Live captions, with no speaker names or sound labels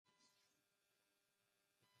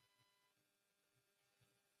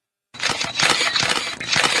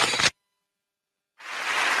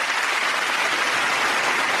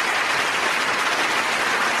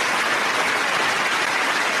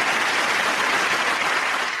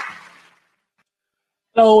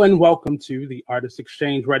Hello and welcome to the Artist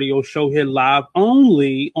Exchange Radio Show here live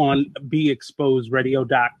only on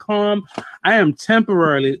BeExposedRadio.com. I am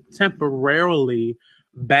temporarily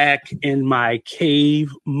back in my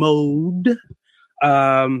cave mode.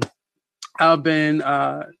 I've been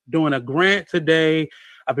doing a grant today.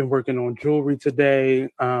 I've been working on jewelry today.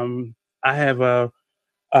 I have a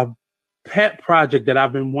pet project that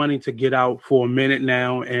I've been wanting to get out for a minute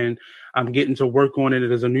now, and I'm getting to work on it.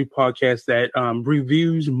 There's a new podcast that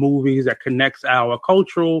reviews movies, that connects our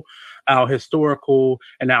cultural, our historical,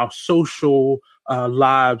 and our social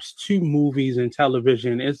lives to movies and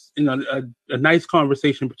television. It's a nice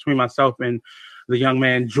conversation between myself and the young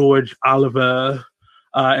man George Oliver.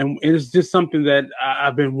 And it's just something that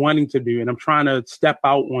I've been wanting to do. And I'm trying to step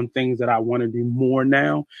out on things that I want to do more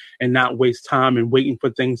now and not waste time and waiting for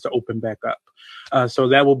things to open back up. So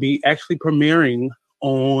that will be actually premiering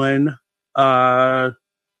on, the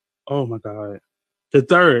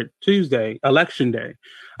 3rd, Tuesday, Election Day.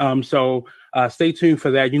 So stay tuned for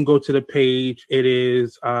that. You can go to the page. It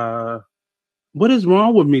is, what is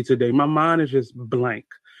wrong with me today? My mind is just blank.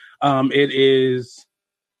 It is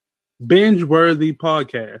Binge Worthy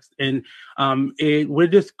Podcast, and we're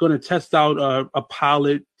just going to test out a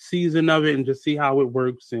pilot season of it and just see how it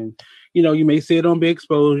works. And you may see it on Big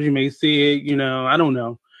Exposed, you may see it,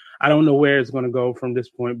 I don't know where it's going to go from this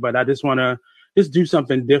point, but I just want to just do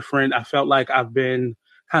something different. I felt like I've been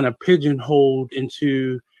kind of pigeonholed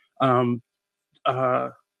into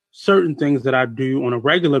certain things that I do on a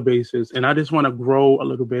regular basis, and I just want to grow a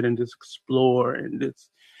little bit and just explore and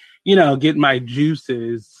just get my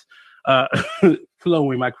juices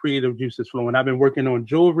flowing, my creative juices flowing. I've been working on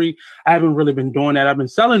jewelry. I haven't really been doing that. I've been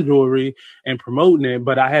selling jewelry and promoting it,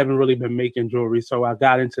 but I haven't really been making jewelry. So I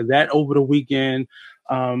got into that over the weekend.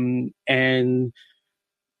 And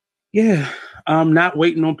yeah, I'm not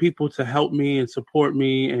waiting on people to help me and support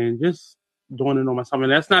me and just doing it on myself.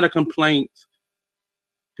 And that's not a complaint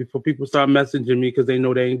before people start messaging me because they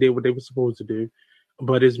know they ain't did what they were supposed to do.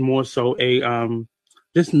 But it's more so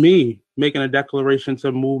just me making a declaration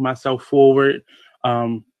to move myself forward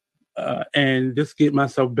and just get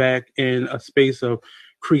myself back in a space of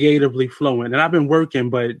creatively flowing. And I've been working,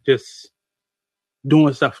 but just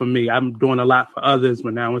doing stuff for me. I'm doing a lot for others,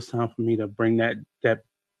 but now it's time for me to bring that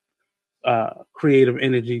creative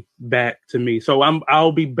energy back to me. So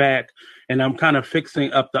I'll be back, and I'm kind of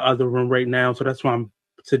fixing up the other room right now. So that's why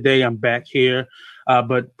today I'm back here.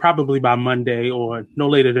 But probably by Monday or no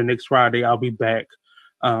later than next Friday, I'll be back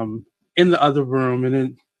in the other room, and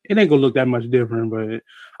then it ain't gonna look that much different, but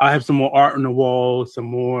I have some more art on the wall, some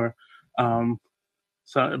more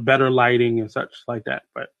some better lighting and such like that.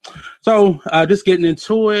 But so just getting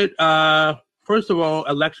into it. First of all,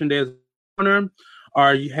 Election Day is on.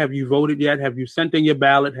 Have you voted yet? Have you sent in your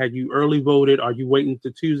ballot? Have you early voted? Are you waiting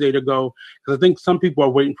to Tuesday to go? Because I think some people are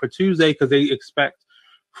waiting for Tuesday because they expect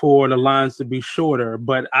for the lines to be shorter.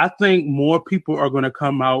 But I think more people are going to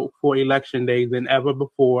come out for Election Day than ever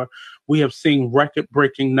before. We have seen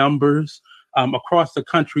record-breaking numbers across the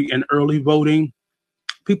country in early voting.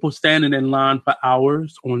 People standing in line for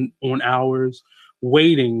hours on hours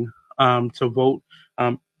waiting to vote.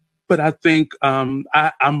 But I think I'm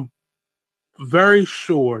very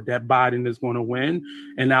sure that Biden is going to win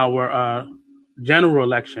in our general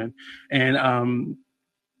election. And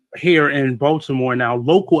here in Baltimore now,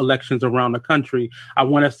 local elections around the country, I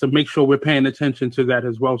want us to make sure we're paying attention to that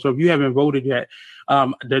as well. So if you haven't voted yet,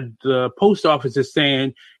 the post office is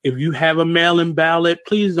saying if you have a mail-in ballot,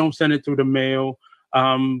 please don't send it through the mail.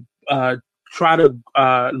 Try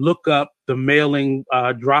to look up the mailing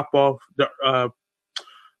drop-off,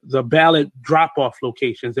 the ballot drop-off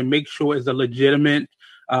locations, and make sure it's a legitimate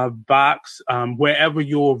box wherever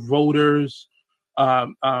your voters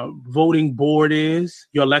voting board is,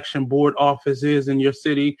 your election board office is in your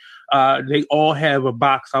city. They all have a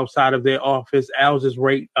box outside of their office. Ours is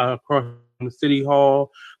right across from the city hall.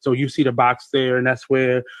 So you see the box there, and that's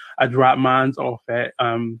where I drop mine off at.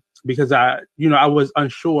 Because I was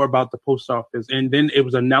unsure about the post office. And then it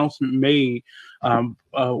was an announcement made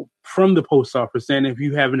from the post office saying if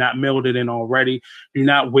you have not mailed it in already, do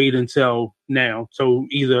not wait until now. So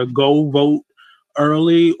either go vote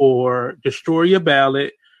early or destroy your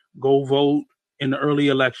ballot, go vote in the early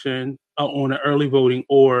election on the early voting,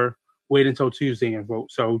 or wait until Tuesday and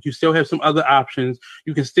vote. So you still have some other options.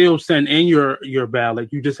 You can still send in your ballot.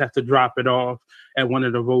 You just have to drop it off at one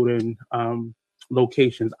of the voting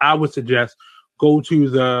locations. I would suggest go to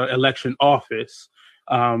the election office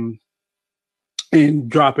and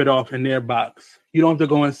drop it off in their box. You don't have to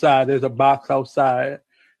go inside. There's a box outside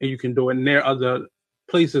and you can do it. And there are other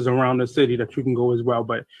places around the city that you can go as well.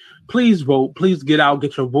 But please vote. Please get out,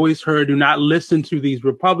 get your voice heard. Do not listen to these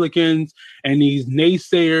Republicans and these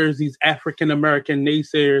naysayers, these African-American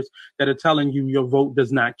naysayers that are telling you your vote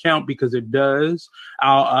does not count, because it does.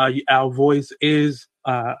 Our voice is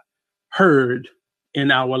heard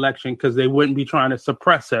in our election, because they wouldn't be trying to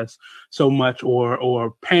suppress us so much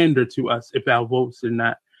or pander to us if our votes did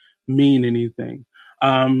not mean anything.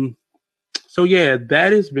 So yeah,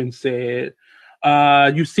 that has been said.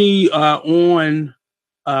 You see on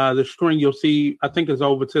the string, you'll see, I think it's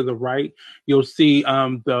over to the right, you'll see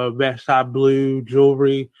the Versailles Blue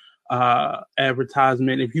jewelry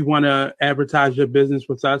advertisement. If you want to advertise your business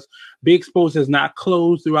with us, Be Exposed has not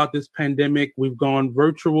closed throughout this pandemic. We've gone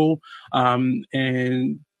virtual,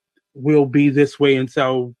 and we'll be this way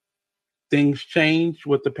until things change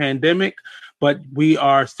with the pandemic. But we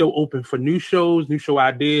are still open for new shows, new show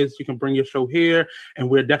ideas. You can bring your show here, and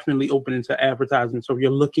we're definitely open into advertising. So if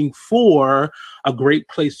you're looking for a great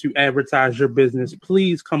place to advertise your business,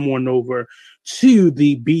 please come on over to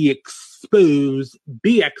the Be Exposed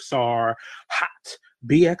BXR, hot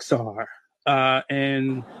BXR,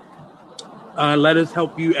 and let us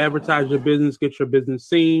help you advertise your business, get your business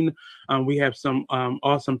seen. We have some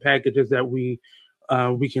awesome packages that we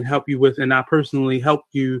can help you with, and I personally help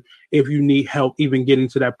you if you need help even getting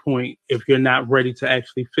to that point. If you're not ready to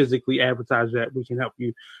actually physically advertise that, we can help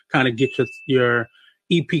you kind of get your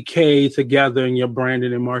EPK together and your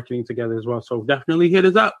branding and marketing together as well. So definitely hit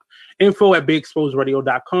us up.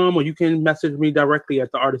 info@beexposedradio.com, or you can message me directly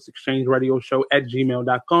at the Artist Exchange Radio Show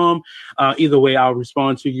 @gmail.com. Either way, I'll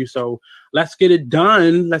respond to you. So let's get it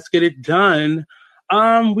done.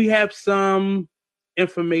 We have some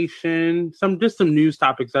information, some news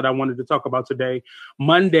topics that I wanted to talk about today.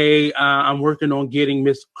 Monday, I'm working on getting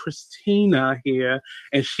Miss Christina here,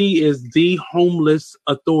 and she is the homeless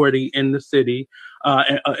authority in the city,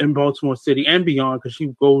 in Baltimore City and beyond, because she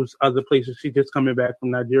goes other places. She's just coming back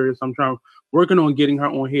from Nigeria, so I'm working on getting her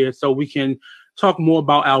on here so we can talk more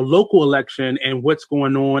about our local election and what's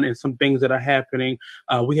going on and some things that are happening.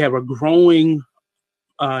 We have a growing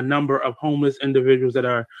number of homeless individuals that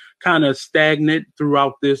are kind of stagnant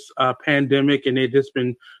throughout this pandemic, and they've just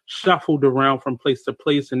been shuffled around from place to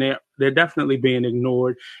place, and they're definitely being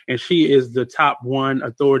ignored. And she is the top one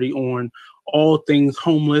authority on all things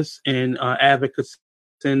homeless and advocacy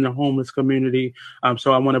in the homeless community.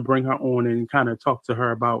 So I want to bring her on and kind of talk to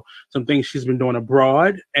her about some things she's been doing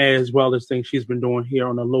abroad, as well as things she's been doing here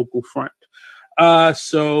on the local front.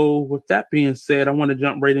 So with that being said, I want to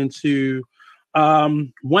jump right into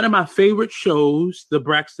one of my favorite shows, The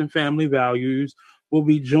Braxton Family Values, will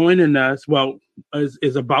be joining us. Well,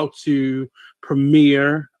 is about to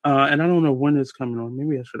premiere, and I don't know when it's coming on.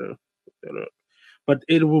 Maybe I should have looked that up, but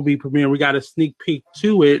it will be premiering. We got a sneak peek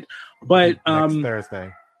to it, but next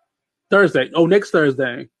Thursday. Oh, next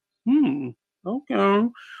Thursday. Okay.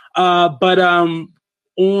 But on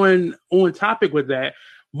topic with that.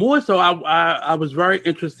 More so, I was very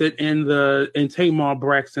interested in Tamar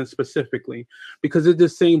Braxton specifically, because it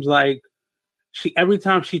just seems like every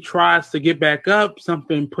time she tries to get back up,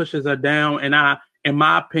 something pushes her down. And in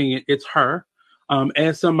my opinion, it's her.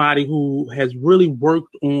 As somebody who has really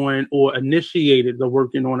worked on or initiated the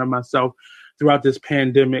working on of myself throughout this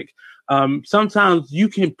pandemic, sometimes you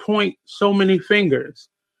can point so many fingers.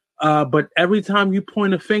 But every time you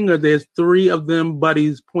point a finger, there's 3 of them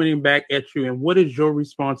buddies pointing back at you. And what is your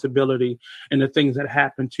responsibility in the things that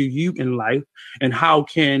happen to you in life? And how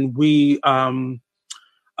can we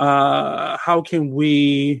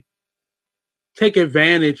take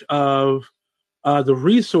advantage of the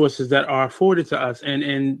resources that are afforded to us? And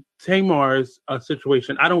in Tamar's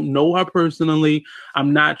situation, I don't know her personally.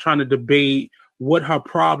 I'm not trying to debate what her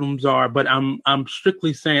problems are, but I'm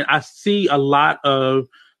strictly saying I see a lot of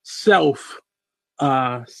self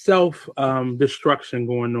destruction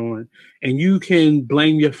going on, and you can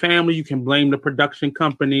blame your family, you can blame the production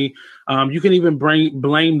company, you can even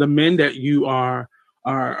blame the men that you are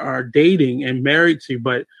dating and married to,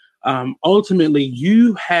 but ultimately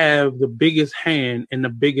you have the biggest hand and the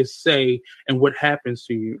biggest say in what happens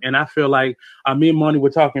to you. And I feel like me and Monty were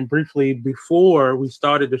talking briefly before we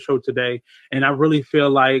started the show today, and I really feel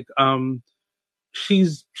like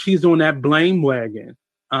she's on that blame wagon.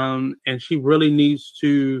 And she really needs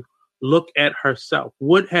to look at herself.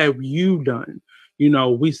 What have you done? You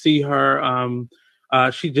know, we see her,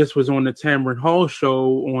 she just was on the Tamron Hall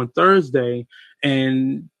show on Thursday,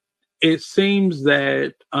 and it seems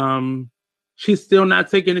that she's still not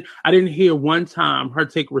taking it. I didn't hear one time her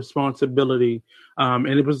take responsibility. And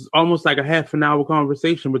it was almost like a half an hour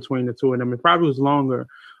conversation between the two of them. It probably was longer.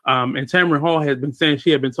 And Tamron Hall had been saying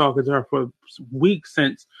she had been talking to her for weeks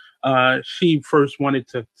since she first wanted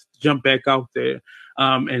to jump back out there.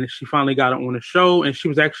 And she finally got on the show, and she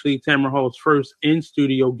was actually Tamron Hall's first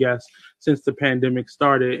in-studio guest since the pandemic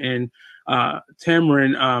started. And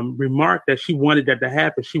Tamron remarked that she wanted that to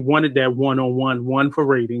happen. She wanted that one-on-one, one for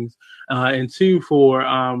ratings, and two for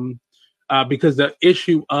because the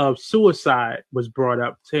issue of suicide was brought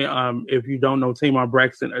up. If you don't know, Tamar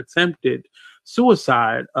Braxton attempted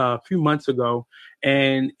suicide a few months ago,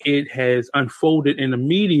 and it has unfolded in the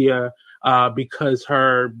media because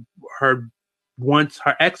her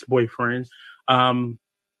ex-boyfriend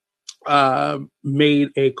made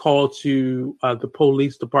a call to the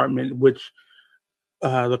police department, which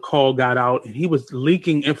the call got out, and he was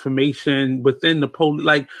leaking information within the police.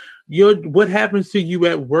 Like, what happens to you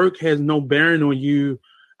at work has no bearing on you.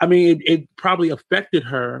 I mean, it probably affected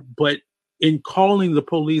her, but in calling the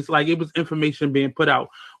police, like, it was information being put out,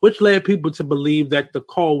 which led people to believe that the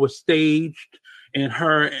call was staged, and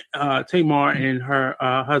her, Tamar, and her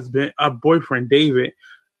boyfriend David,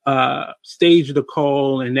 staged the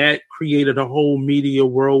call, and that created a whole media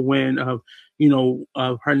whirlwind of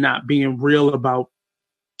her not being real about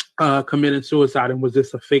committing suicide, and was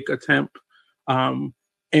this a fake attempt?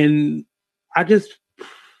 And I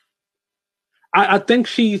think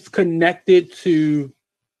she's connected to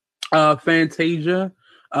Fantasia.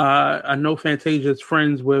 I know Fantasia's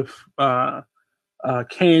friends with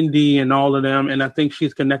Candy and all of them, and I think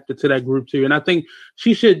she's connected to that group too. And I think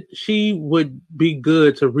she would be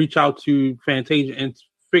good to reach out to Fantasia and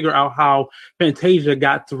figure out how Fantasia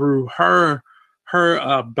got through her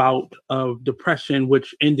bout of depression,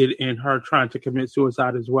 which ended in her trying to commit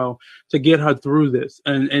suicide as well, to get her through this.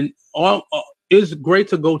 And all it's great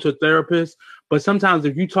to go to a therapist, but sometimes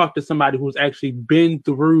if you talk to somebody who's actually been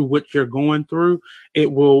through what you're going through,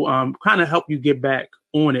 it will kind of help you get back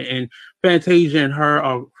on it. And Fantasia and her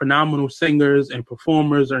are phenomenal singers and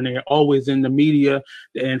performers, and they're always in the media.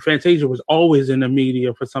 And Fantasia was always in the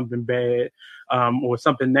media for something bad or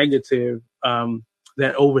something negative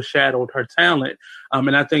that overshadowed her talent.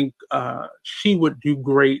 And I think she would do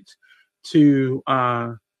great to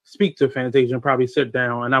speak to Fantasia and probably sit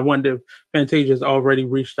down. And I wonder if Fantasia's already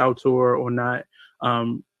reached out to her or not.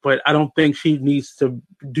 But I don't think she needs to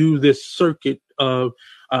do this circuit of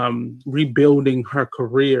rebuilding her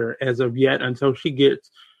career as of yet until she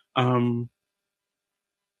gets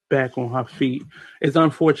back on her feet. It's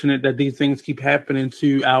unfortunate that these things keep happening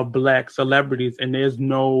to our Black celebrities, and there's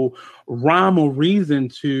no rhyme or reason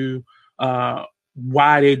to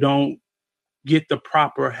why they don't get the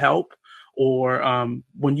proper help. Or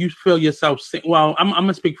when you feel yourself sick, well, I'm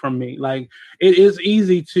gonna speak from me. Like, it is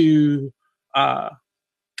easy to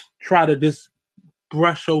try to just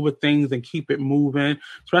brush over things and keep it moving,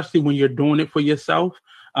 especially when you're doing it for yourself.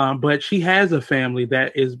 But she has a family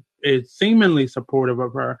that is seemingly supportive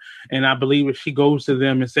of her. And I believe if she goes to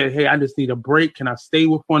them and said, hey, I just need a break. Can I stay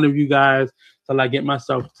with one of you guys till I get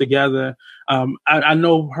myself together? I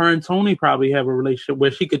know her and Tony probably have a relationship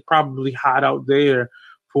where she could probably hide out there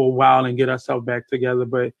for a while and get herself back together.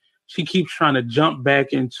 But she keeps trying to jump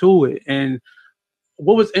back into it. And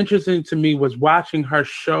what was interesting to me was watching her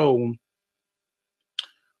show,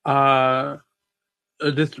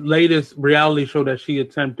 this latest reality show that she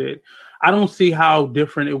attempted. I don't see how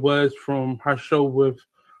different it was from her show with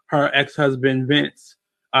her ex-husband Vince,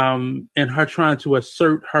 and her trying to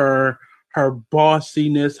assert her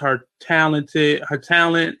bossiness, her talent,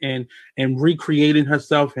 and recreating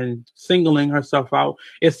herself and singling herself out.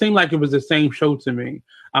 It seemed like it was the same show to me.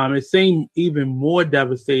 It seemed even more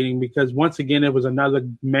devastating because once again, it was another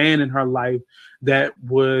man in her life that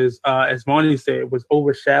was, as Vonnie said, was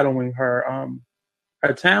overshadowing her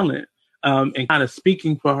talent. And kind of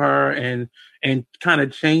speaking for her and kind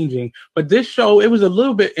of changing. But this show, it was a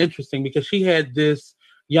little bit interesting because she had this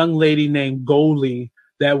young lady named Goldie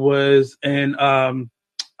that was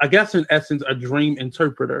I guess in essence, a dream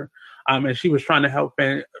interpreter. And she was trying to help,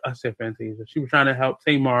 Fantasia. She was trying to help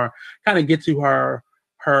Tamar kind of get to her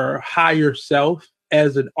higher self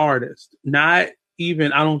as an artist. Not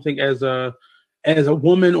even, I don't think as a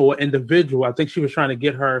woman or individual. I think she was trying to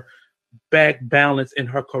get her back balance in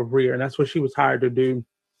her career, and that's what she was hired to do.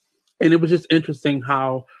 And it was just interesting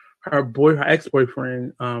how her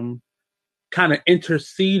ex-boyfriend kind of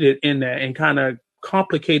interceded in that and kind of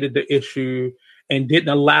complicated the issue and didn't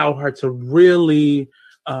allow her to really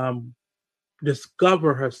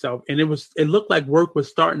discover herself. And it looked like work was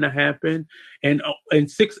starting to happen. And in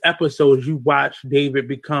 6 episodes, you watch David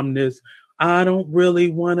become this, I don't really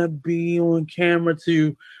want to be on camera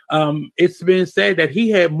to, it's been said that he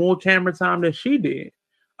had more camera time than she did.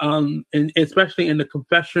 and especially in the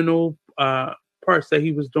confessional parts that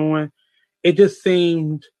he was doing, it just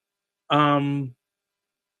seemed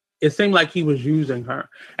it seemed like he was using her.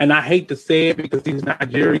 And I hate to say it because he's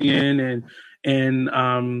Nigerian,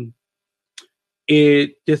 and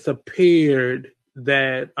it just appeared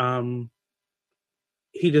that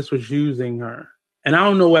he just was using her. And I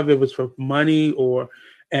don't know whether it was for money or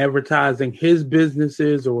advertising his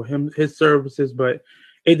businesses or his services, but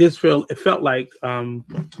it felt like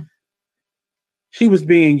she was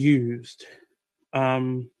being used.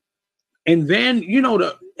 And then,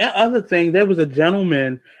 the other thing, there was a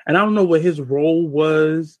gentleman, and I don't know what his role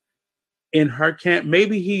was in her camp.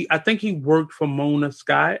 I think he worked for Mona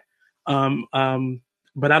Scott.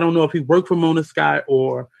 But I don't know if he worked for Mona Scott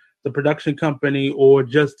or the production company or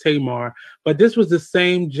just Tamar. But this was the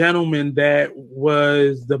same gentleman that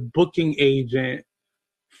was the booking agent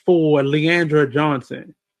for Leandra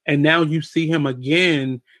Johnson. And now you see him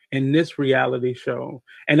again in this reality show.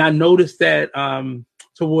 And I noticed that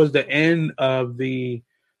towards the end of the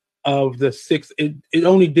 6, it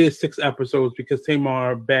only did 6 episodes because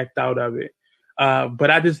Tamar backed out of it.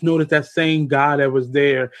 But I just noticed that same guy that was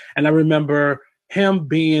there. And I remember him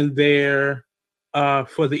being there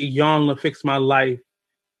for the Iyanla Fix My Life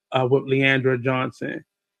with Leandra Johnson.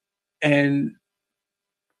 And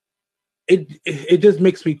it just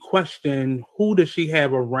makes me question, who does she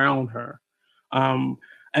have around her?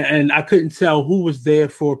 And I couldn't tell who was there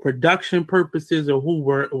for production purposes or who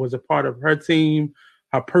was a part of her team,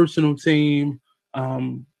 her personal team,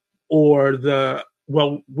 I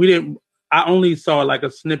only saw like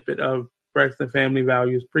a snippet of Braxton Family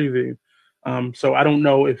Values preview. So I don't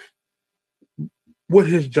know what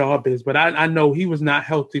his job is, but I know he was not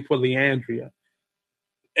healthy for Leandria.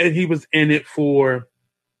 And he was in it for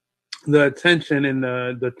the attention and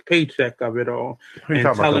the paycheck of it all. Who are you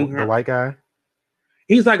talking about, the white guy?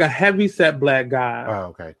 He's like a heavy-set black guy. Oh,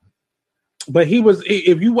 okay. But he was,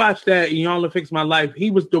 if you watch that Iyanla Fix My Life, he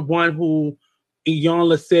was the one who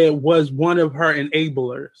Iyanla said was one of her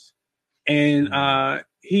enablers. And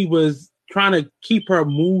he was trying to keep her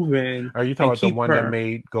moving. Are you talking about the one that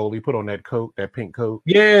made Goldie put on that coat, that pink coat?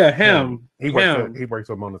 Yeah, him. He works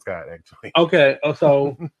with Mona Scott, actually. Okay,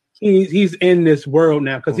 so he's in this world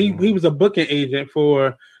now because he was a booking agent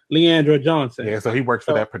for Leandra Johnson. Yeah, so he works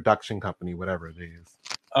for that production company, whatever it is.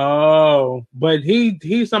 Oh, but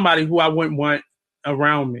he's somebody who I wouldn't want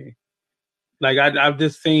around me. Like I've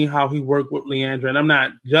just seen how he worked with Leandra, and I'm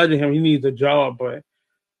not judging him. He needs a job, but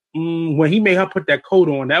when he made her put that coat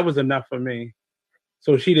on, that was enough for me.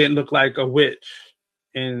 So she didn't look like a witch,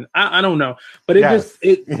 and I don't know, but yes.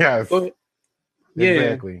 Yeah,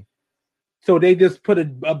 exactly. So they just put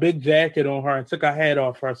a big jacket on her and took her hat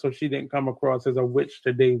off her, so she didn't come across as a witch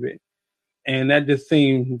to David, and that just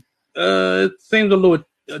seemed it seemed a little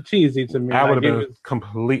cheesy to me. I would have been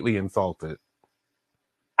completely insulted.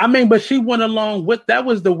 I mean, but she went along with that.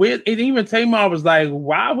 Was the weird. And even Tamar was like,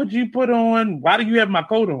 "Why would you put on? Why do you have my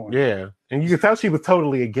coat on?" Yeah, and you could tell she was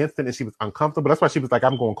totally against it, and she was uncomfortable. That's why she was like,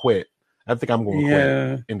 "I'm going to quit. I think I'm going to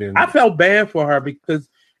quit." And then I felt bad for her because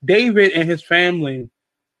David and his family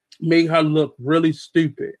made her look really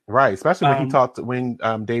stupid. Right, especially when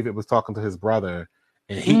David was talking to his brother,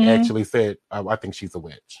 and he actually said, "I think she's a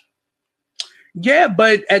witch." Yeah,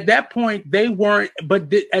 but at that point they weren't.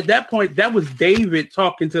 But at that point, that was David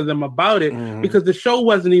talking to them about it because the show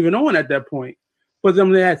wasn't even on at that point. For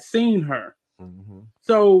them, they had seen her.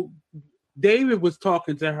 So David was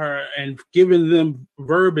talking to her and giving them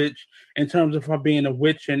verbiage in terms of her being a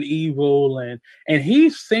witch and evil, and he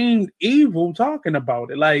seemed evil talking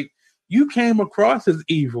about it. Like, you came across as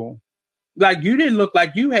evil. Like, you didn't look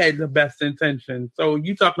like you had the best intention. So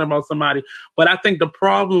you talking about somebody. But I think the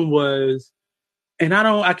problem was, and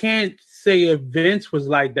I can't say if Vince was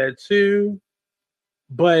like that too,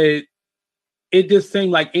 but it just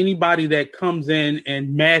seemed like anybody that comes in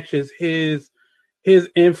and matches his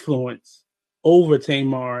influence over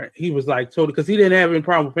Tamar, he was like totally, because he didn't have any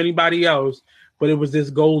problem with anybody else, but it was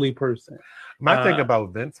this Goldie person. My thing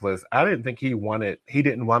about Vince was, I didn't think he didn't want a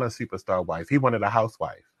superstar wife. He wanted a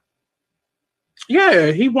housewife.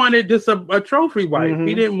 Yeah, he wanted just a trophy wife.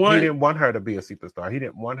 He didn't want her to be a superstar. He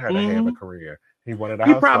didn't want her to have a career. He wanted a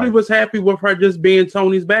housewife. He probably was happy with her just being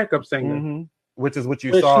Tony's backup singer. Which is what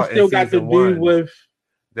you saw in season 1.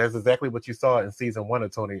 That's exactly what you saw in season 1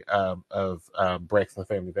 of Tony of Braxton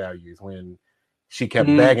Family Values, when she kept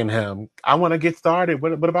begging him, "I want to get started.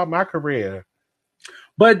 What about my career?"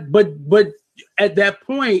 But at that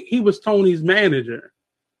point, he was Tony's manager.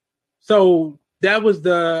 So that was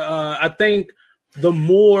I think the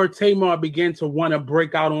more Tamar began to want to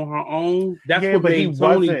break out on her own, that's what made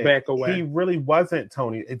Tony back away. He really wasn't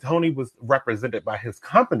Tony. Tony was represented by his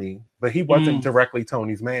company, but he wasn't directly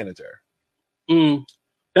Tony's manager.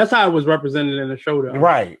 That's how it was represented in the show, though.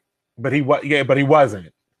 Right. But he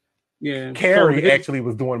wasn't. Yeah. Carrie actually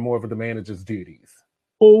was doing more of the manager's duties.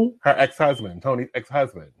 Who? Her ex-husband, Tony's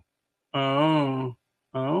ex-husband. Oh,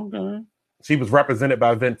 okay. She was represented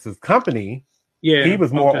by Vince's company. Yeah. He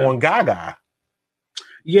was more on Gaga.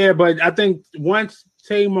 Yeah, but I think once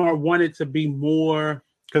Tamar wanted to be more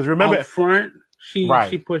out front, she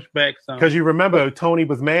pushed back some. Because you remember Tony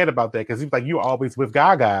was mad about that because he was like, "You're always with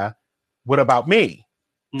Gaga. What about me?"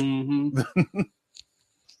 Mm-hmm.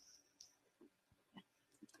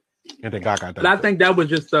 And then Gaga dumped him. But I think that was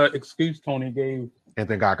just the excuse Tony gave. And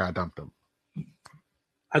then Gaga dumped him.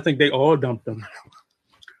 I think they all dumped him.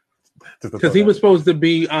 Because he was supposed to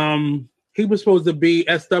be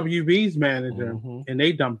SWV's manager, and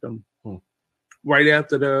they dumped him right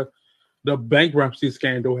after the bankruptcy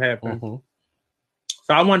scandal happened.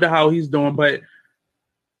 So I wonder how he's doing. But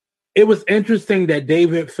it was interesting that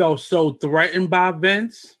David felt so threatened by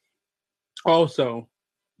Vince also,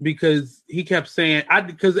 because he kept saying,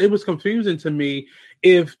 because it was confusing to me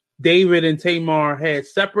if David and Tamar had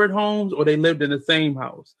separate homes or they lived in the same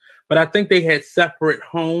house. But I think they had separate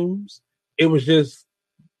homes. It was just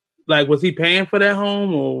like, was he paying for that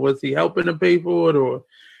home or was he helping to pay for it?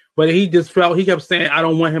 But he kept saying, I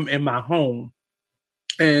don't want him in my home.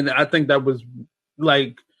 And I think that was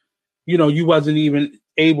like, you wasn't even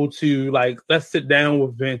able to let's sit down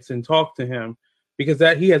with Vince and talk to him, because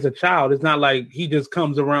that he has a child. It's not like he just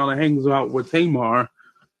comes around and hangs out with Tamar.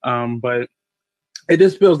 But it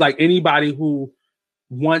just feels like anybody who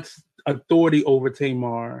wants authority over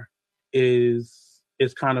Tamar is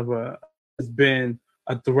kind of has been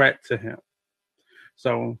a threat to him.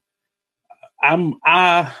 So I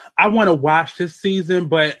want to watch this season,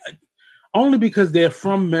 but only because they're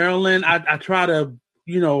from Maryland. I try to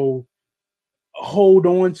hold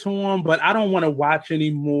on to them, but I don't want to watch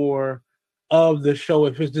any more of the show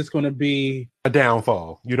if it's just going to be a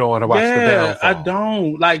downfall. You don't want to watch the downfall. I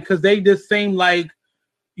don't because they just seem like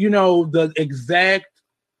the exact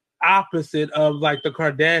opposite of the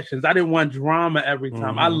Kardashians. I didn't want drama every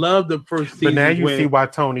time. I love the first season. But now you see why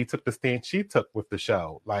Tony took the stand she took with the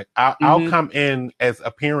show. I'll come in as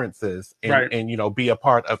appearances and be a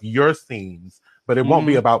part of your scenes, but it won't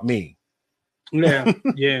be about me. Yeah,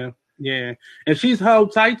 yeah. And she's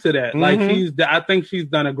held tight to that. I think she's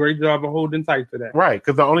done a great job of holding tight to that. Right,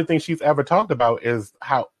 because the only thing she's ever talked about is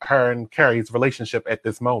how her and Carrie's relationship at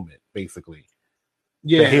this moment, basically.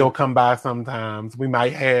 Yeah, that he'll come by sometimes. We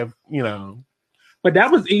might have, But that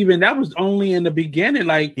was only in the beginning,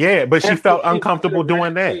 but she felt uncomfortable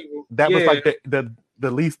doing that. That was the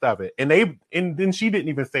least of it. And then she didn't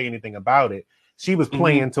even say anything about it. She was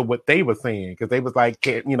playing to what they were saying, because they was like,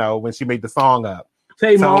 when she made the song up.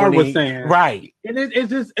 Tamar was saying, right, and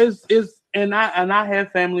it's and I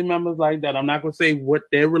have family members like that. I'm not gonna say what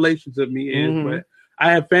their relationship with me is, but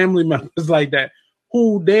I have family members like that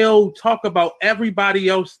who they'll talk about everybody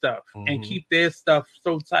else stuff and keep their stuff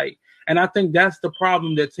so tight. And I think that's the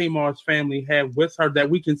problem that Tamar's family had with her that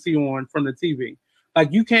we can see from the TV.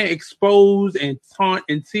 You can't expose and taunt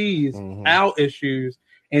and tease our issues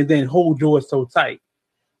and then hold yours so tight.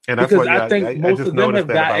 And that's because I think most of them have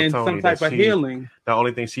gotten some type of healing. The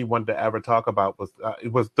only thing she wanted to ever talk about was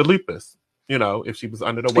the lupus. If she was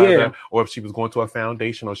under the weather or if she was going to a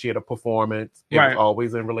foundation or she had a performance, it was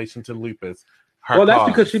always in relation to lupus. That's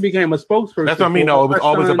because she became a spokesperson. That's what I mean. No, it was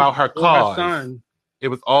always about her cause. It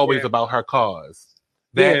was always about her cause.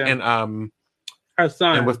 That and her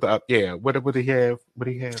son. And what's the what did he have? What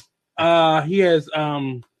did he have? He has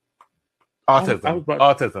autism.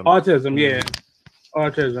 Autism, yeah.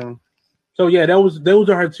 Autism. So those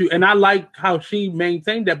are her two. And I like how she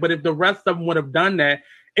maintained that. But if the rest of them would have done that,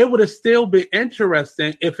 it would have still been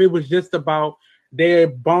interesting if it was just about their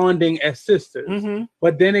bonding as sisters.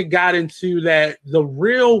 But then it got into the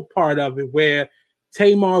real part of it where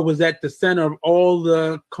Tamar was at the center of all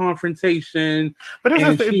the confrontation. But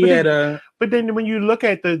then when you look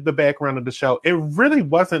at the background of the show, it really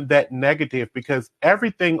wasn't that negative, because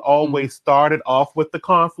everything always started off with the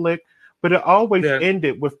conflict, but it always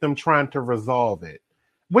ended with them trying to resolve it,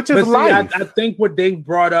 which is life. I think what they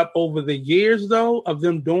brought up over the years, though, of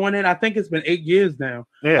them doing it, I think it's been 8 years now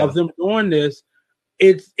of them doing this.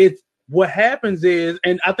 It's what happens is,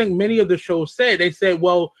 and I think many of the shows they said,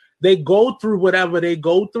 well, they go through whatever they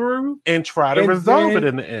go through and try to resolve it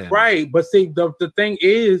in the end. Right. But see, the thing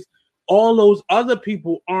is, all those other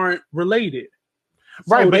people aren't related.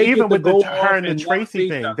 Right, but even with her and the Tracy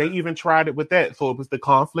thing, they even tried it with that. So it was the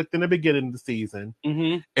conflict in the beginning of the season.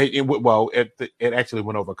 Mm-hmm. It actually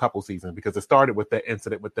went over a couple seasons because it started with that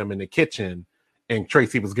incident with them in the kitchen, and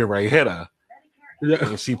Tracy was getting ready to hit her,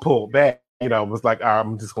 and she pulled back. Was like,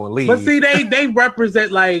 I'm just going to leave. But see, they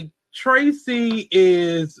represent, like, Tracy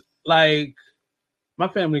is like, my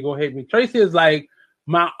family gonna hate me. Tracy is like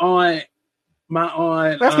my aunt.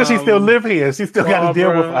 That's because she still live here. She still got to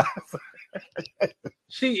deal with us.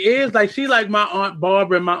 She is like my Aunt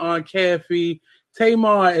Barbara and my Aunt Kathy.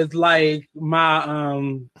 Tamar is like my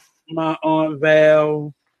Aunt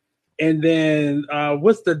Val, and then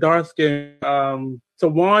what's the dark skin?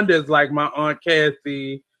 Tawanda is like my Aunt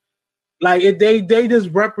Kathy. Like they just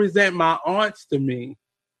represent my aunts to me,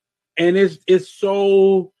 and it's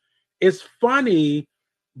funny,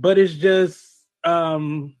 but it's just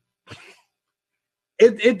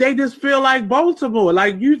they just feel like Baltimore,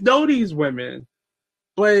 like these women.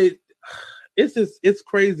 But it's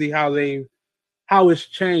crazy how it's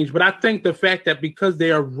changed. But I think the fact that because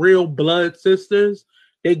they are real blood sisters,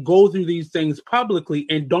 they go through these things publicly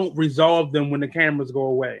and don't resolve them when the cameras go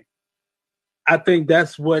away. I think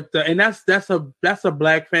that's what that's a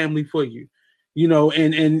black family for you.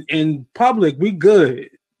 And in public we good.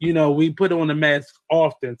 We put on a mask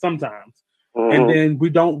often sometimes. Mm-hmm. And then we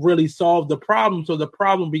don't really solve the problem, so the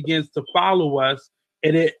problem begins to follow us.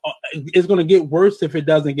 And it's going to get worse if it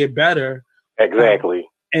doesn't get better. Exactly.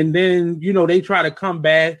 And then, they try to come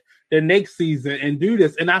back the next season and do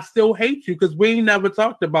this. And I still hate you because we never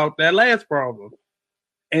talked about that last problem.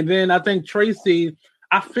 And then I think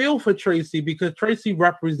I feel for Tracy because Tracy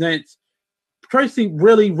really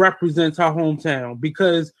represents her hometown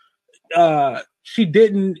because she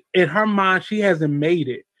didn't, in her mind, she hasn't made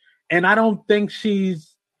it. And I think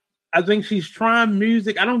she's trying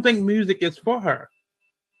music. I don't think music is for her.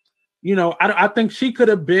 I think she could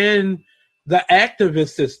have been the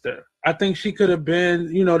activist sister. I think she could have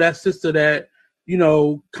been, that sister that,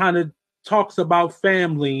 kind of talks about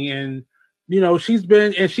family and, she's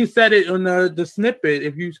been, and she said it on the snippet.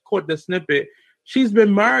 If you caught the snippet, she's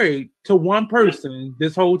been married to one person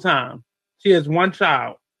this whole time. She has one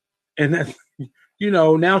child, and that's,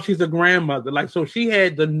 now she's a grandmother. Like, so she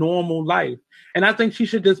had the normal life, and I think she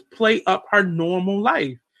should just play up her normal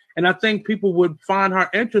life. And I think people would find her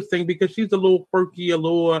interesting because she's a little quirky, a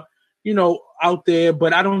little, out there.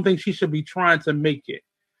 But I don't think she should be trying to make it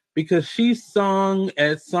because she sung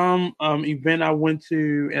at some event I went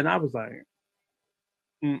to, and I was like,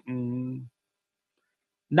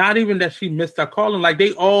 not even that she missed her calling. Like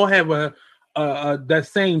they all have that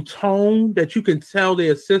same tone that you can tell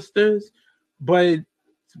they're sisters, but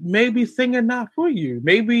maybe singing not for you.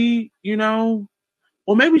 Maybe, or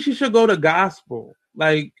maybe she should go to gospel.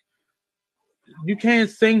 Like, you can't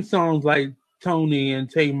sing songs like Tony and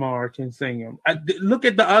Tamar can sing them. Look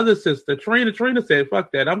at the other sister, Trina. Trina said,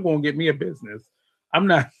 "Fuck that! I'm going to get me a business. I'm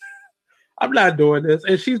not doing this."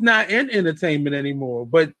 And she's not in entertainment anymore.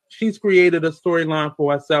 But she's created a storyline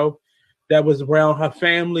for herself that was around her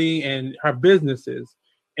family and her businesses.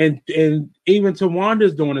 And even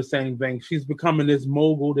Tawanda's doing the same thing. She's becoming this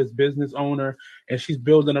mogul, this business owner, and she's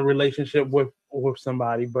building a relationship with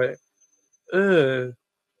somebody. But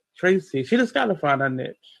Tracy, she just gotta find her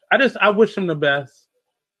niche. I wish him the best.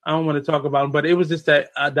 I don't want to talk about him, but it was just that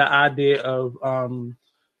the idea of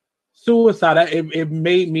suicide. It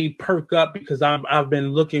made me perk up because I've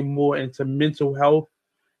been looking more into mental health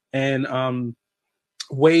and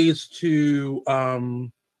ways to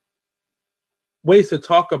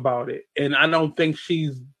talk about it. And I don't think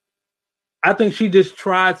I think she just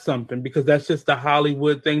tried something because that's just the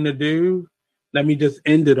Hollywood thing to do. Let me just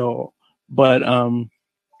end it all. But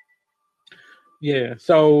yeah,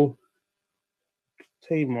 so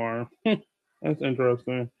Tamar, that's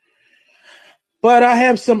interesting. But I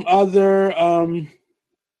have some other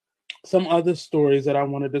stories that I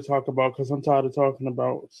wanted to talk about because I'm tired of talking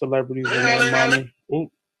about celebrities and their money. Ooh,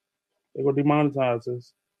 they're gonna demonetize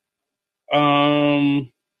us.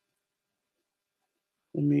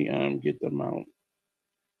 Let me get them out.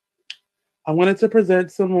 I wanted to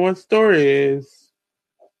present some more stories.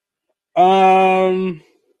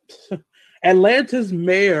 Atlanta's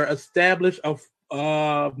mayor established a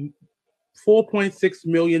 $4.6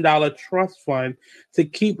 million trust fund to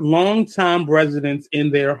keep longtime residents in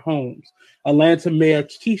their homes. Atlanta Mayor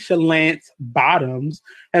Keisha Lance Bottoms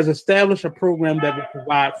has established a program that will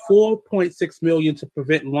provide $4.6 million to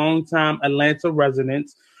prevent longtime Atlanta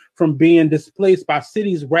residents from being displaced by the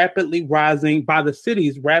city's rapidly rising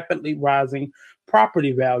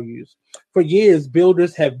property values. For years,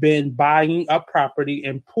 builders have been buying up property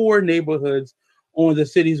in poor neighborhoods on the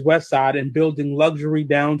city's west side and building luxury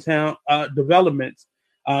downtown developments.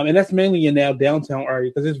 And that's mainly in the downtown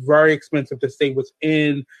area because it's very expensive to stay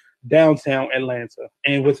within downtown Atlanta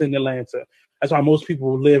and within Atlanta. That's why most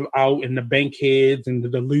people live out in the Bankheads and the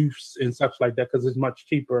Duluths and such like that because it's much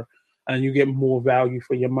cheaper and you get more value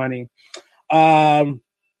for your money.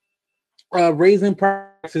 Raising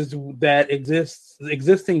prices that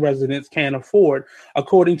existing residents can't afford.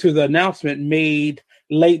 According to the announcement made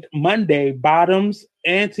late Monday, Bottoms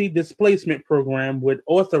anti-displacement program would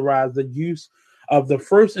authorize the use of the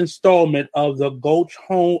first installment of the Gulch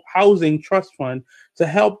Housing Trust Fund to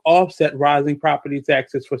help offset rising property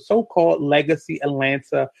taxes for so-called legacy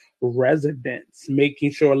Atlanta residents.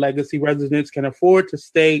 Making sure legacy residents can afford to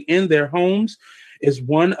stay in their homes is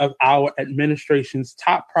one of our administration's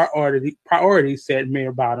top priorities, said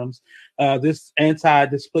Mayor Bottoms. This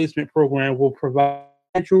anti-displacement program will provide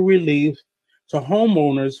financial relief to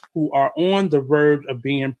homeowners who are on the verge of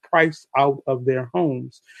being priced out of their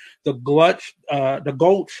homes. The Gulch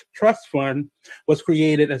Trust Fund was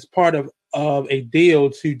created as part of a deal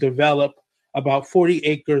to develop about 40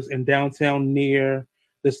 acres in downtown near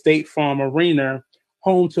the State Farm Arena,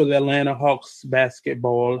 home to the Atlanta Hawks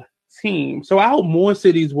basketball team. So I hope more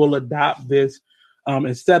cities will adopt this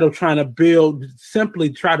instead of try to build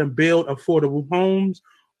affordable homes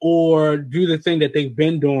or do the thing that they've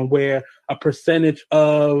been doing where a percentage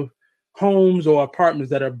of homes or apartments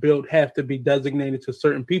that are built have to be designated to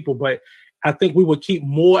certain people. But I think we would keep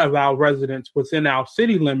more of our residents within our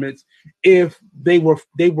city limits if they were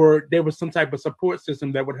some type of support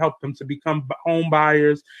system that would help them to become home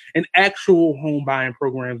buyers and actual home buying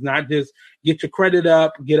programs, not just get your credit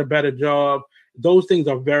up, get a better job. Those things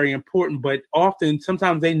are very important, but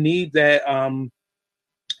sometimes they need that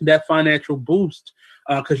that financial boost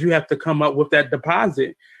because you have to come up with that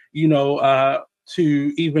deposit,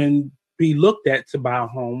 to even be looked at to buy a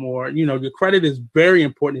home, or your credit is very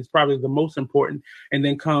important. It's probably the most important, and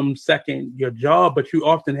then comes second your job. But you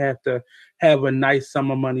often have to have a nice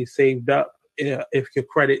sum of money saved up if your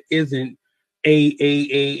credit isn't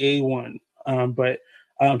A1. But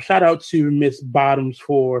shout out to Miss Bottoms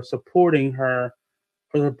for supporting her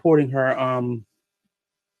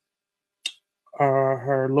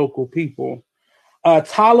her local people.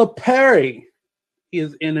 Tyler Perry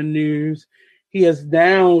is in the news. He is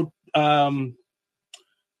now.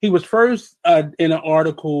 He was first in an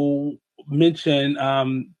article mentioned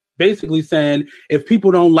basically saying if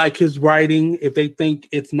people don't like his writing, if they think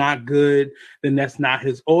it's not good, then that's not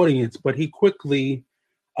his audience. But he quickly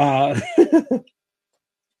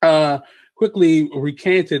quickly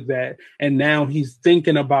recanted that, and now he's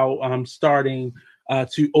thinking about starting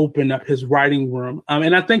to open up his writing room.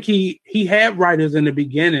 And I think he had writers in the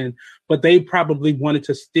beginning, but they probably wanted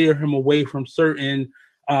to steer him away from certain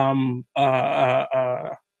from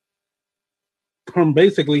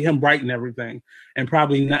basically him writing everything and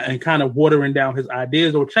probably not, and kind of watering down his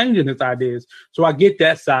ideas or changing his ideas. So I get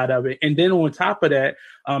that side of it. And then on top of that,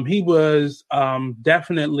 he was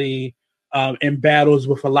definitely in battles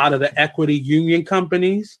with a lot of the equity union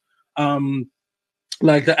companies,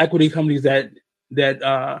 like the equity companies that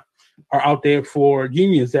are out there for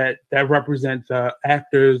unions that represent the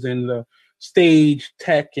actors and the stage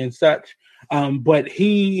tech and such. But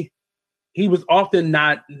he was often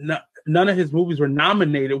none of his movies were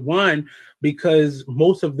nominated. One, because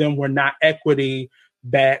most of them were not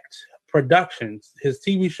equity-backed productions, his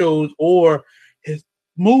TV shows or his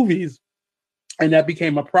movies. And that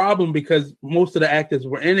became a problem because most of the actors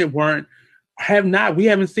were in it we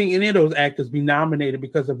haven't seen any of those actors be nominated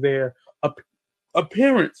because of their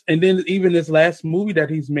appearance. And then even this last movie that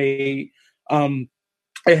he's made, it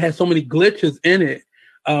has so many glitches in it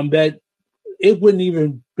that it wouldn't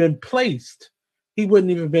even been placed. He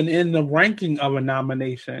wouldn't even been in the ranking of a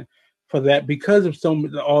nomination for that because of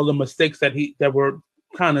all the mistakes that we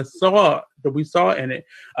saw in it.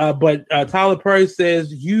 But Tyler Perry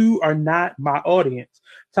says, "You are not my audience."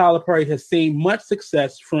 Tyler Perry has seen much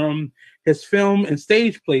success from his film and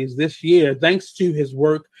stage plays this year, thanks to his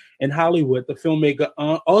work in Hollywood. The filmmaker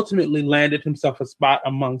ultimately landed himself a spot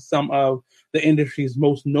among some of the industry's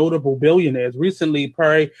most notable billionaires. Recently,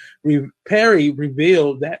 Perry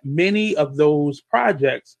revealed that many of those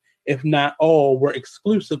projects, if not all, were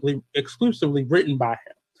exclusively written by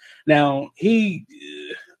him. Now,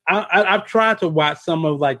 I've tried to watch some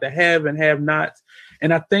of like the have and have nots,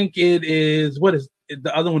 and I think it is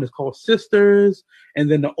the other one is called Sisters, and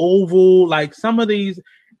then the Oval. Like some of these,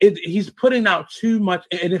 he's putting out too much,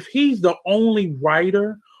 and if he's the only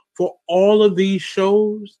writer for all of these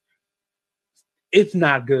shows, it's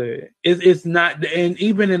not good. It's not, and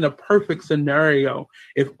even in a perfect scenario,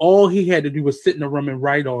 if all he had to do was sit in a room and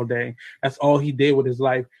write all day, that's all he did with his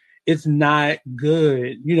life. It's not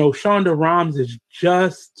good. You know, Shonda Rhimes is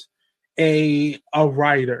just a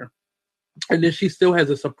writer, and then she still has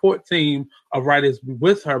a support team of writers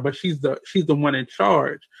with her, but she's the one in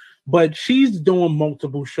charge. But she's doing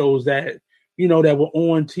multiple shows that, you know, that were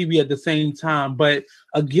on TV at the same time. But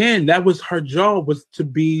again, that was her job, was to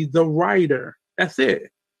be the writer. That's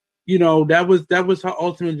it. You know, that was her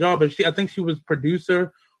ultimate job. And I think she was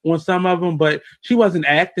producer on some of them, but she wasn't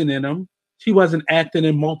acting in them. She wasn't acting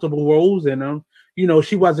in multiple roles in them. You know,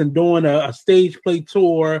 she wasn't doing a stage play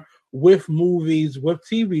tour with movies, with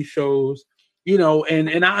TV shows. You know,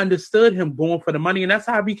 and I understood him going for the money, and that's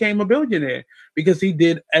how I became a billionaire, because he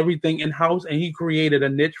did everything in house and he created a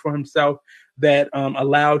niche for himself that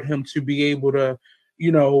allowed him to be able to,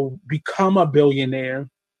 you know, become a billionaire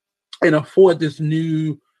and afford this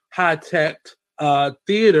new high-tech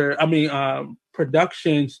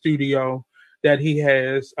production studio that he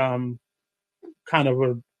has, kind of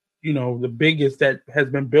a, you know, the biggest that has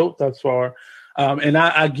been built thus far. And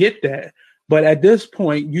I get that. But at this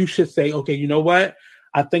point, you should say, okay, you know what?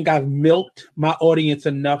 I think I've milked my audience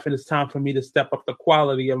enough, and it's time for me to step up the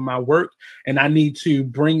quality of my work. And I need to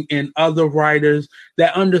bring in other writers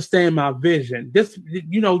that understand my vision. This,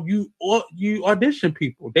 you know, you audition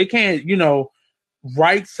people. They can't, you know,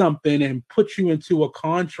 write something and put you into a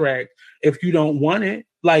contract if you don't want it.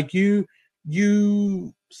 Like you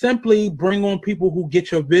simply bring on people who get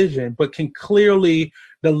your vision, but can clearly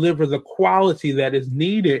deliver the quality that is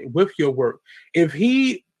needed with your work. If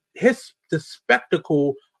the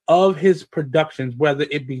spectacle of his productions, whether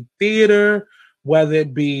it be theater, whether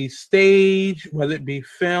it be stage, whether it be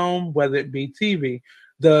film, whether it be TV,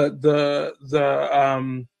 the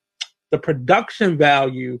production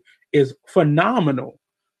value is phenomenal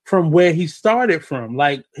from where he started from.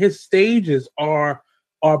 Like, his stages are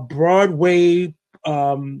Broadway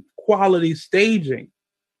quality staging,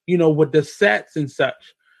 you know, with the sets and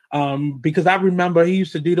such. Because I remember he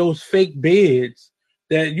used to do those fake beds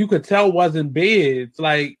that you could tell wasn't beds,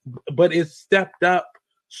 like, but it stepped up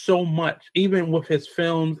so much, even with his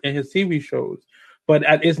films and his TV shows. But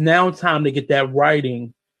it's now time to get that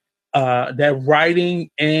writing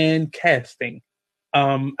and casting.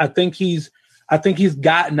 I think he's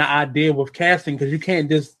gotten the idea with casting, because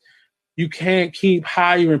you can't keep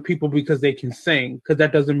hiring people because they can sing, because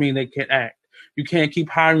that doesn't mean they can act. You can't keep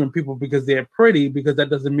hiring people because they're pretty, because that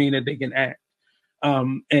doesn't mean that they can act.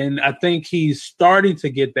 And I think he's starting to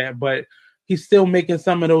get that, but he's still making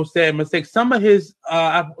some of those sad mistakes. Some of his,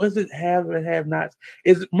 was it Have and Have Nots?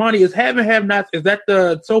 Is Have and Have Nots? Is that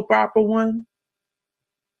the soap opera one?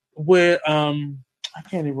 Where, I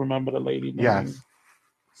can't even remember the lady name. Yes.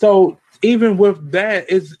 So even with that,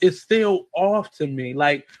 it's still off to me.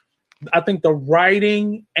 Like, I think the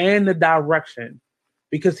writing and the direction,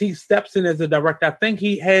 because he steps in as a director. I think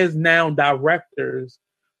he has now directors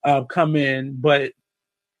come in, but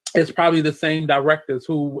it's probably the same directors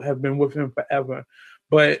who have been with him forever.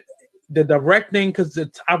 But the directing, because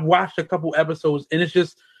I've watched a couple episodes, and it's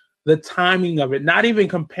just the timing of it, not even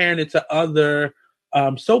comparing it to other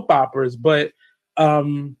soap operas, but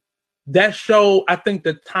that show, I think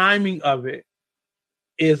the timing of it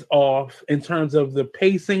is off in terms of the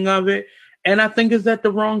pacing of it. And I think it's at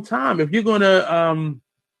the wrong time. If you're going to,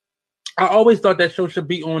 I always thought that show should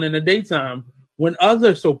be on in the daytime when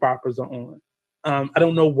other soap operas are on. I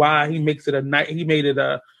don't know why he makes it he made it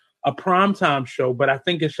a primetime show, but I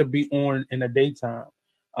think it should be on in the daytime,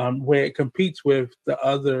 where it competes with the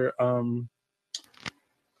other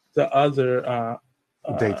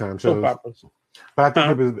daytime soap shows. Operas. But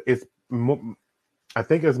I think I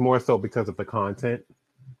think it's more so because of the content.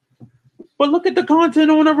 But look at the content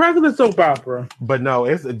on a regular soap opera. But no,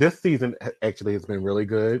 this season actually has been really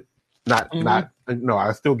good. No,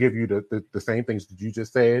 I still give you the same things that you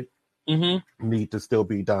just said need to still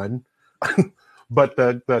be done. But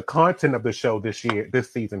the content of the show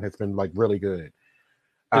this season has been like really good.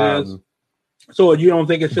 So you don't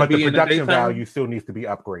think it should be in the daytime? But the production value still needs to be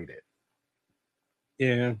upgraded.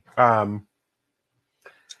 Yeah.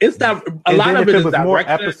 It's not a lot of it. If it was more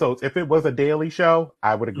episodes, if it was a daily show,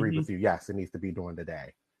 I would agree with you. Yes, it needs to be during the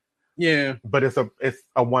day. Yeah, but it's a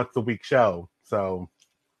once a week show. So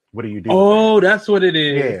what do you do? Oh, that's what it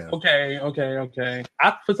is. Yeah. Okay.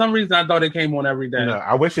 For some reason, I thought it came on every day. No,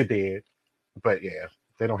 I wish it did, but yeah,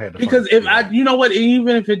 they don't have the because you know what,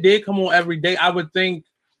 even if it did come on every day, I would think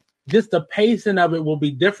just the pacing of it will be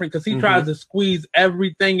different because he tries to squeeze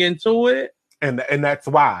everything into it, and that's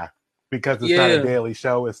why. Because it's not a daily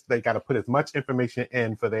show, they got to put as much information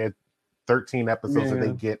in for their 13 episodes that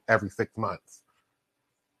they get every 6 months.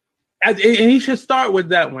 And he should start with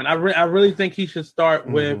that one. I really think he should start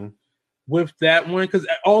with that one, because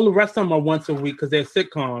all the rest of them are once a week because they're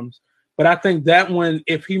sitcoms. But I think that one,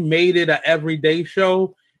 if he made it an everyday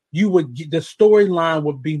show, the storyline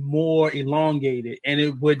would be more elongated, and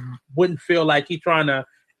it wouldn't feel like he's trying to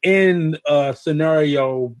end a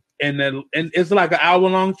scenario. And it's like an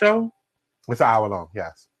hour-long show. It's an hour long,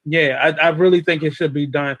 yes. Yeah, I really think it should be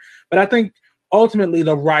done. But I think ultimately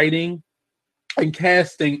the writing and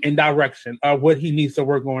casting and direction are what he needs to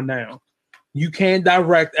work on now. You can't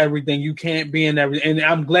direct everything. You can't be in everything. And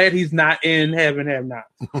I'm glad he's not in Have and Have Nots.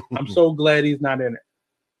 I'm so glad he's not in it.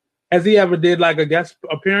 Has he ever did like a guest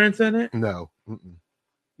appearance in it? No.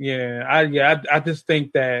 Yeah, I just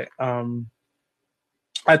think that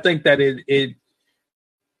I think that it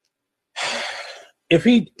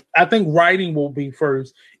I think writing will be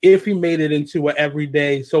first if he made it into an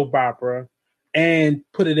everyday soap opera and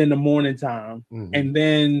put it in the morning time. And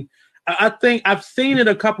then I think I've seen it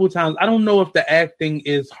a couple of times. I don't know if the acting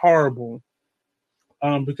is horrible,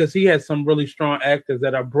 because he has some really strong actors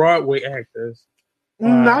that are Broadway actors.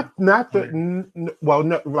 Like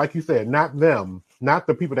you said, not them, not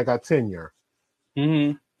the people that got tenure.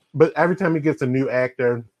 But every time he gets a new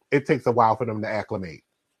actor, it takes a while for them to acclimate.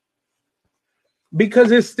 Because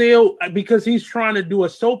he's trying to do a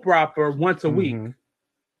soap opera once a week,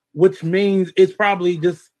 which means it's probably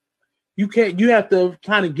just you have to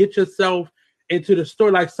kind of get yourself into the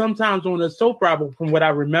story. Like sometimes on a soap opera, from what I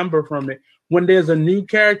remember from it, when there's a new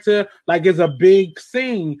character, like it's a big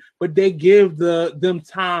scene, but they give them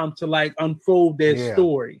time to like unfold their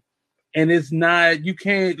story. And it's not, you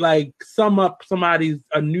can't like sum up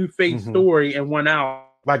a new face story in 1 hour.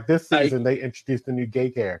 Like this season, they introduced a new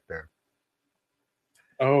gay character.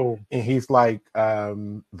 Oh. And he's like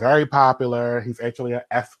very popular. He's actually an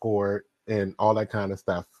escort and all that kind of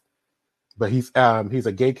stuff. But he's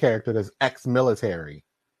a gay character that's ex-military.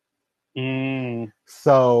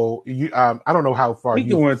 So I don't know how far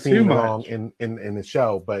you've seen along in the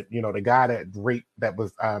show, but you know the guy that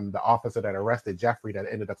was the officer that arrested Jeffrey, that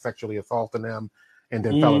ended up sexually assaulting him and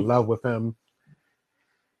then fell in love with him.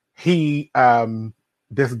 He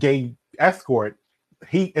this gay escort,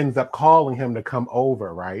 he ends up calling him to come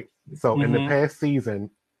over, right? So in the past season,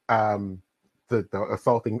 the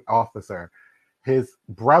assaulting officer, his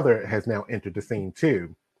brother has now entered the scene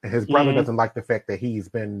too. And his brother doesn't like the fact that he's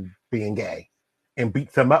been being gay and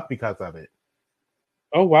beats him up because of it.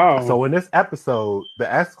 Oh, wow. So in this episode,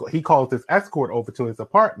 he calls this escort over to his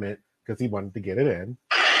apartment because he wanted to get it in.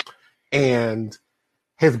 And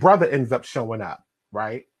his brother ends up showing up,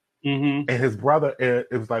 right? And his brother, it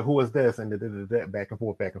was like, who is this? And back and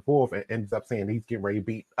forth, and ends up saying he's getting ready to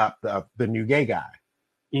beat up the new gay guy.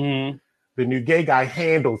 The new gay guy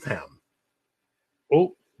handles him.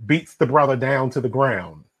 Beats the brother down to the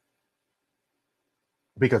ground.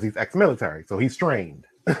 Because he's ex-military, so he's trained.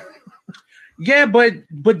 Yeah, but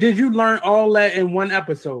did you learn all that in one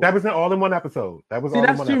episode? That was all in one episode.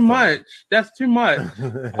 That's too much. That's too much.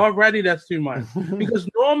 Already, that's too much. Because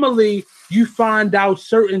normally you find out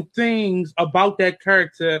certain things about that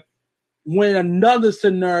character when another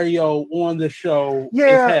scenario on the show.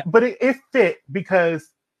 Yeah, but it fit because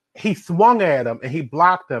he swung at him and he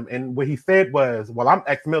blocked him, and what he said was, "Well, I'm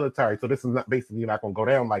ex-military, so this is not basically not going to go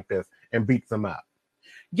down like this," and beats him up.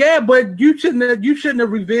 Yeah, but you shouldn't have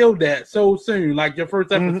revealed that so soon, like your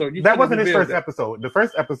first episode. That wasn't his first episode. The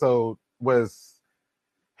first episode was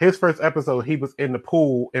his first episode. He was in the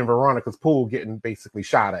pool in Veronica's pool getting basically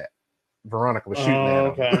shot at. Veronica was shooting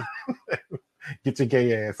at him. Get your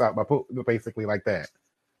gay ass out my pool, basically like that.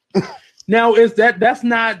 Now, that's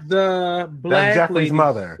not the black that's Jeffrey's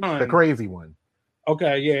mother, son. The crazy one.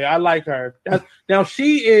 Okay, yeah, I like her. Now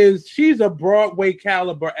she's a Broadway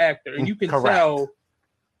caliber actor, and you can tell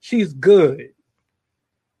she's good.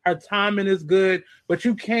 Her timing is good, but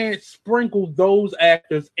you can't sprinkle those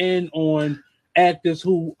actors in on actors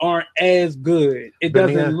who aren't as good. It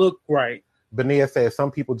doesn't look right. Benia says some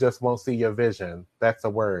people just won't see your vision. That's a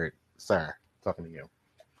word, sir. Talking to you.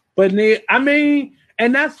 But I mean,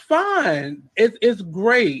 and that's fine. It's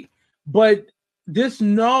great, but just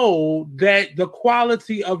know that the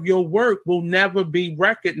quality of your work will never be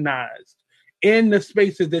recognized in the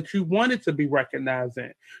spaces that you want it to be recognized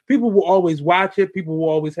in. People will always watch it. People will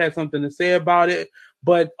always have something to say about it.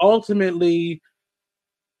 But ultimately,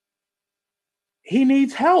 he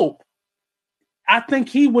needs help. I think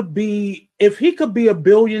he would be, if he could be a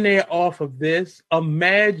billionaire off of this,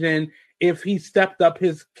 imagine if he stepped up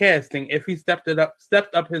his casting, if he stepped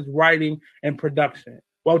up his writing and production.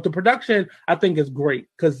 Well, the production, I think, is great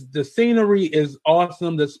because the scenery is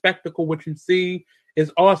awesome. The spectacle, what you see,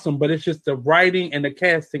 is awesome, but it's just the writing and the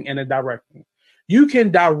casting and the directing. You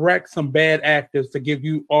can direct some bad actors to give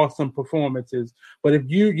you awesome performances, but if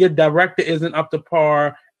your director isn't up to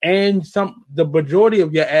par, and the majority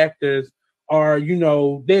of your actors are,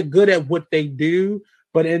 they're good at what they do,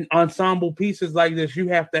 but in ensemble pieces like this, you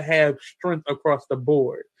have to have strength across the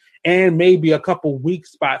board. And maybe a couple weak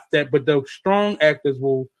spots but the strong actors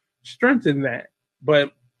will strengthen that.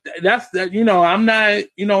 But that's that. I'm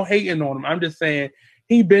not, hating on him. I'm just saying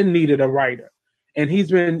he been needed a writer, and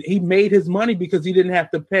he made his money because he didn't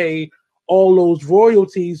have to pay all those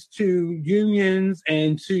royalties to unions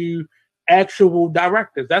and to actual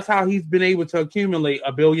directors. That's how he's been able to accumulate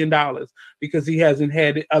 $1 billion, because he hasn't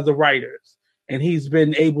had other writers. And he's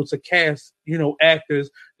been able to cast, actors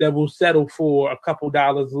that will settle for a couple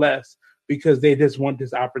dollars less because they just want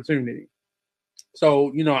this opportunity.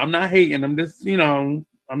 So, I'm not hating. I'm just, I'm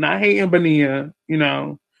not hating Bonilla,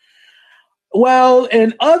 Well,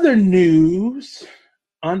 in other news,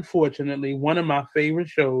 unfortunately, one of my favorite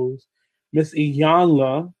shows, Miss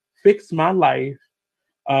Iyanla, Fix My Life.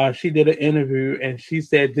 She did an interview and she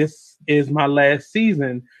said, "This is my last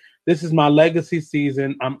season. This is my legacy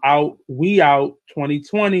season. I'm out. We out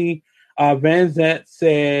 2020. Van Zant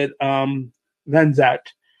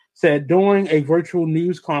said during a virtual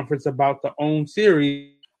news conference about the OWN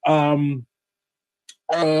series,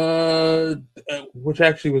 which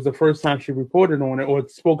actually was the first time she reported on it or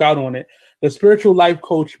spoke out on it. The spiritual life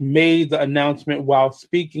coach made the announcement while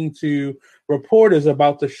speaking to reporters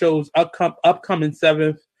about the show's upcoming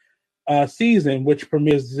 7th season, which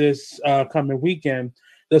premieres this coming weekend.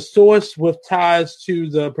 The source with ties to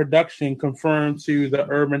the production confirmed to the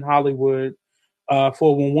Urban Hollywood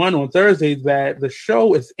 411 on Thursday that the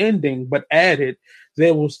show is ending, but added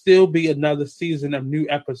there will still be another season of new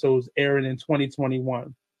episodes airing in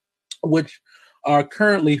 2021, which are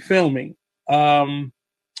currently filming. And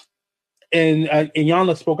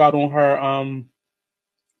Iyanla spoke out on her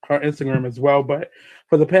Instagram as well, but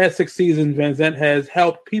for the past 6 seasons, Van Zant has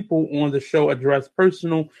helped people on the show address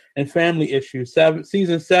personal and family issues.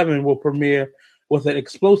 Season 7 will premiere with an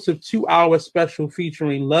explosive 2-hour special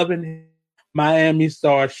featuring Love and Miami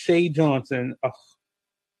star Shay Johnson.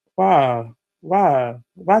 Why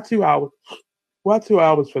 2 hours? Why 2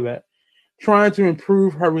 hours for that? Trying to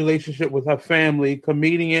improve her relationship with her family,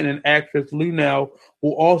 comedian and actress Luenell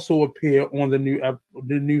will also appear on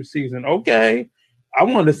the new season. Okay, I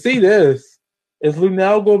want to see this. Is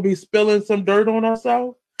Luenell going to be spilling some dirt on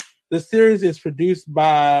herself? The series is produced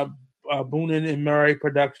by Boonen and Murray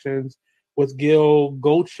Productions with Gil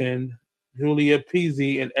Gulchin, Julia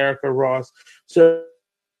Peasy, and Erica Ross. So,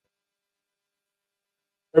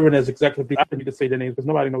 serving as executive, I don't need to say their names because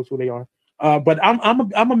nobody knows who they are. But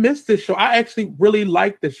I'm a miss this show. I actually really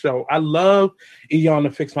like this show. I love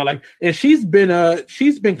Iyanla Fix My Life, and she's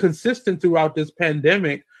been consistent throughout this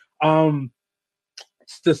pandemic.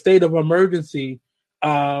 The state of emergency,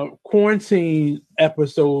 quarantine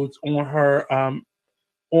episodes on her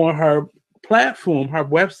platform, her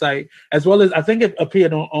website, as well as I think it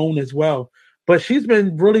appeared on OWN as well. But she's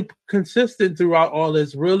been really consistent throughout all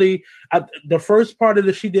this. Really, the first part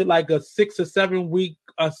of she did like a 6 or 7 week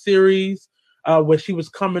series where she was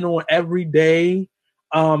coming on every day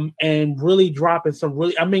and really dropping some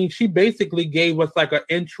really. I mean, she basically gave us like an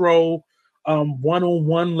intro,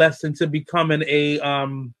 one-on-one lesson to becoming a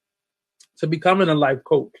life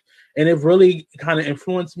coach, and it really kind of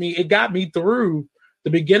influenced me. It got me through the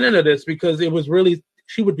beginning of this because it was really.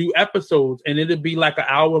 She would do episodes and it'd be like an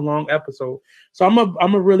hour-long episode. So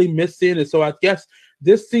I'm a really miss seeing it. So I guess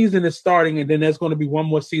this season is starting and then there's going to be one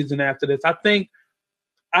more season after this. I think,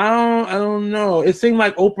 I don't know. It seemed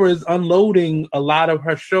like Oprah is unloading a lot of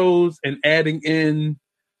her shows and adding in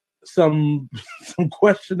some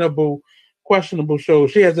questionable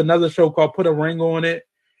shows. She has another show called Put a Ring on It.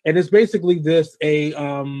 And it's basically this,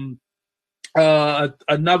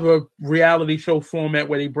 another reality show format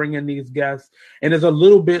where they bring in these guests, and it's a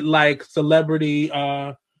little bit like celebrity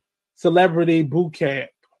boot camp,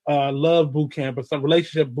 love boot camp, or some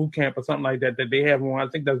relationship boot camp, or something like that they have on. I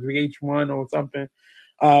think that's VH1 or something.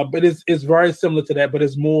 But it's very similar to that, but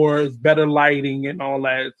it's better lighting and all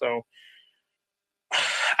that. So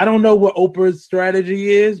I don't know what Oprah's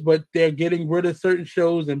strategy is, but they're getting rid of certain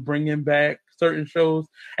shows and bringing back certain shows.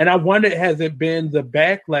 And I wonder, has it been the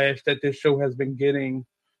backlash that this show has been getting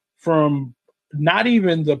from not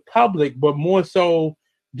even the public, but more so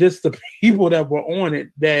just the people that were on it,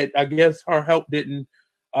 that I guess her help didn't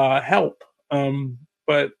help.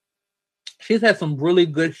 But She's had some really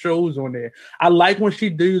good shows on there. I like when she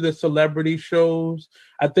do the celebrity shows.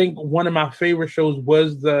 I think one of my favorite shows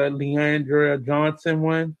was the Leandra Johnson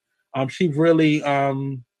one. She really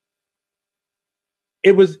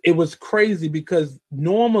it was crazy because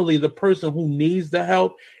normally the person who needs the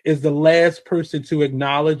help is the last person to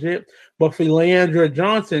acknowledge it. But for Leandra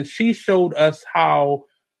Johnson, she showed us how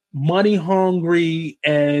money hungry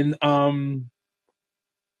and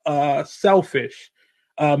selfish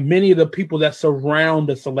many of the people that surround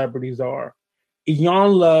the celebrities are.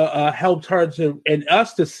 Iyanla helped her and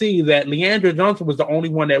us to see that Leandra Johnson was the only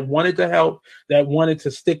one that wanted to help, that wanted to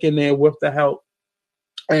stick in there with the help.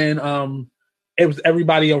 And it was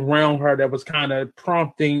everybody around her that was kind of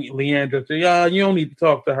prompting Leandra to, you don't need to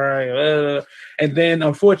talk to her. And then,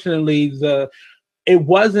 unfortunately, it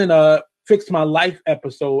wasn't a Fix My Life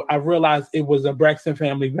episode. I realized it was a Braxton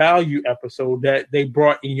Family Value episode that they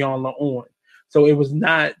brought Iyanla on. So it was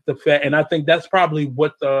not the fact, and I think that's probably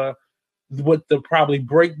what the probably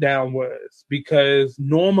breakdown was, because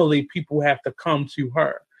normally people have to come to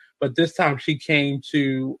her. But this time she came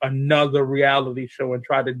to another reality show and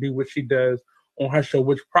tried to do what she does on her show,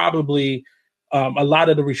 which probably a lot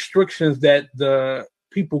of the restrictions that the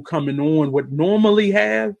people coming on would normally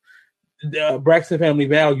have, Braxton Family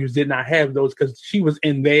Values did not have those because she was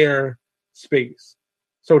in their space.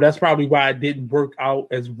 So that's probably why it didn't work out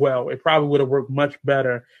as well. It probably would have worked much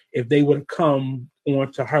better if they would have come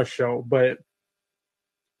on to her show. But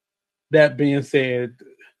that being said,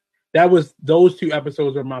 those two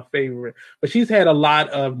episodes are my favorite. But she's had a lot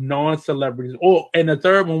of non-celebrities. Oh, and the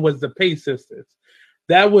third one was the Pace Sisters.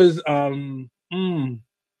 That was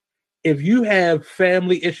if you have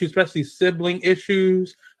family issues, especially sibling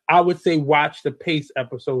issues, I would say watch the Pace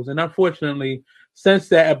episodes. And unfortunately, since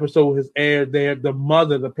that episode has aired, the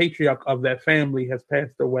mother, the patriarch of that family, has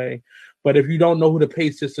passed away. But if you don't know who the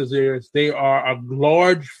Pace Sisters is, they are a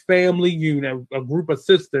large family unit, a group of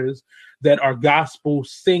sisters that are gospel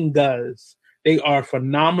singers. They are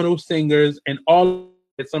phenomenal singers, and all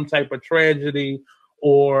some type of tragedy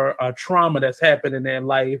or a trauma that's happened in their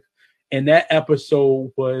life. And that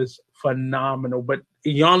episode was phenomenal. But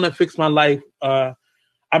Iyanla Fix My Life,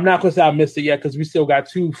 I'm not going to say I missed it yet because we still got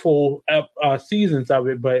 2 full seasons of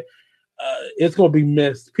it, but it's going to be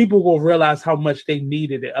missed. People will realize how much they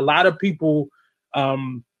needed it. A lot of people,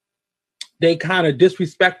 they kind of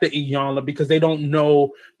disrespected Iyanla because they don't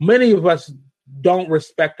know. Many of us don't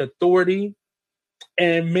respect authority,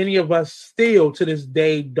 and many of us still to this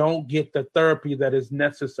day don't get the therapy that is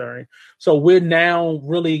necessary. So we're now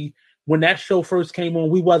really, when that show first came on,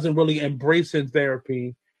 we wasn't really embracing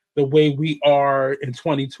therapy the way we are in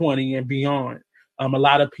 2020 and beyond. A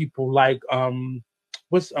lot of people like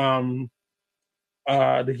what's the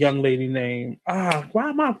young lady name? Why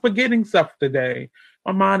am I forgetting stuff today?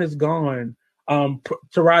 My mind is gone.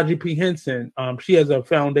 Taraji P. Henson. She has a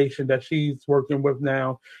foundation that she's working with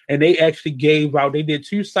now, and they actually they did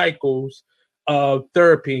 2 cycles of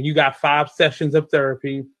therapy, and you got 5 sessions of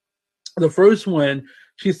therapy. The first one,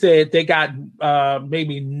 she said they got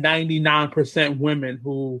maybe 99% women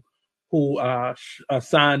who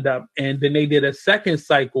signed up, and then they did a second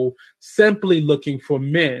cycle simply looking for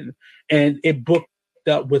men, and it booked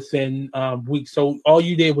up within weeks. So all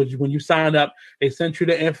you did was when you signed up, they sent you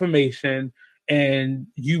the information, and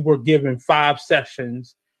you were given 5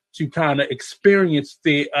 sessions to kind of experience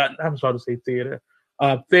therapy.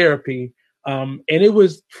 And it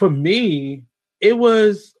was, for me, it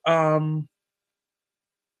was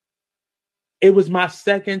my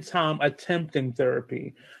second time attempting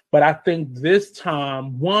therapy. But I think this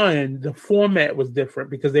time, one, the format was different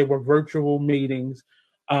because they were virtual meetings.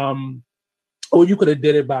 Or you could have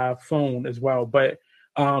did it by a phone as well. But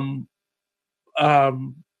I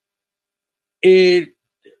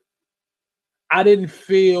didn't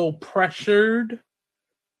feel pressured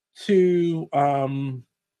to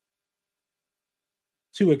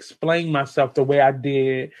explain myself the way I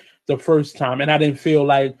did the first time, and I didn't feel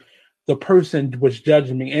like the person was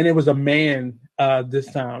judging me. And it was a man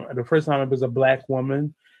this time. The first time it was a Black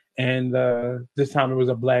woman, and this time it was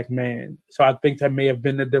a Black man. So I think that may have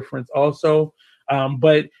been the difference also.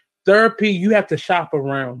 But therapy, you have to shop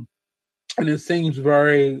around. And it seems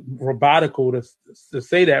very robotical to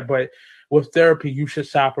say that, but with therapy, you should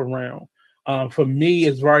shop around. For me,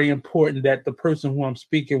 it's very important that the person who I'm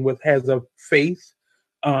speaking with has a faith,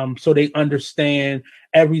 so they understand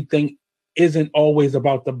everything isn't always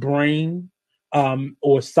about the brain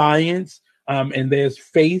or science, and there's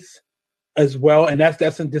faith as well. And that's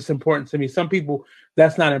just important to me. Some people,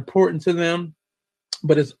 that's not important to them,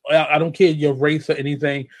 but I don't care your race or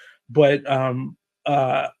anything, but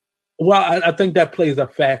well, I think that plays a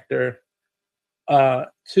factor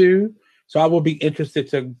too. So I will be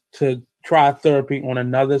interested to try therapy on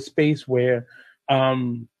another space where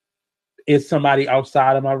it's somebody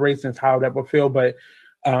outside of my race and how that would feel. But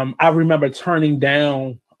I remember turning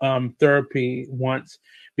down therapy once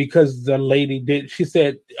because the lady she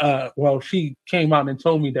said, she came out and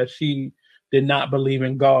told me that she did not believe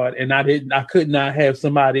in God, and I could not have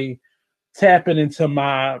somebody tapping into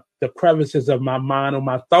the crevices of my mind or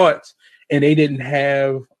my thoughts, and they didn't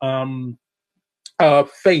have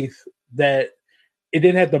faith that it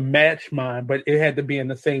didn't have to match mine, but it had to be in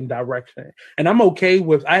the same direction. And I'm okay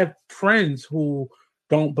with, I have friends who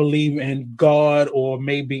don't believe in God or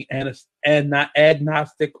maybe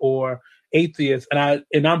agnostic or atheist.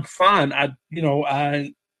 And I'm fine. I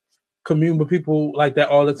commune with people like that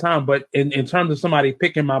all the time. But in terms of somebody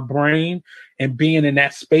picking my brain and being in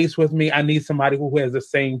that space with me, I need somebody who has the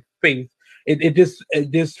same faith. It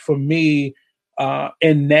just for me,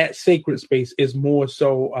 in that sacred space is more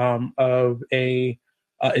so of a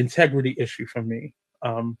integrity issue for me.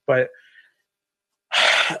 But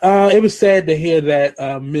it was sad to hear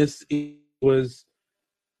that Miss E was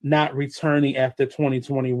not returning after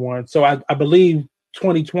 2021. So I believe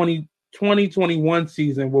 2021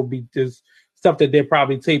 season will be just stuff that they're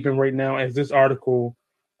probably taping right now, as this article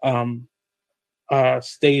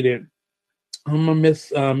stated. I'm gonna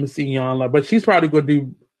miss Iyanla, but she's probably going to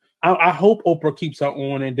do. I hope Oprah keeps her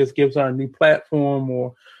on and just gives her a new platform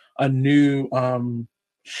or a new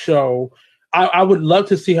show. I would love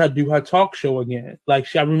to see her do her talk show again.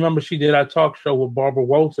 Like I remember she did her talk show with Barbara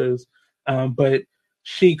Walters, but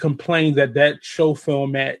she complained that show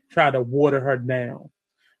format tried to water her down.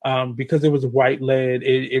 Because it was white led,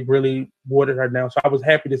 it really watered her down. So I was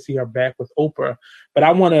happy to see her back with Oprah. But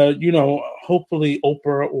I want to, hopefully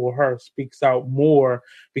Oprah or her speaks out more,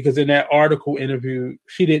 because in that article interview,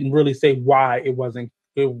 she didn't really say why it wasn't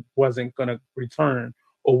going to return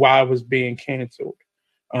or why it was being canceled.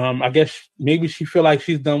 I guess maybe she feel like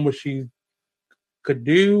she's done what she could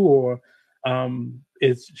do, or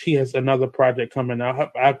she has another project coming out.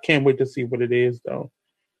 I can't wait to see what it is, though.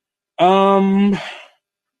 I'm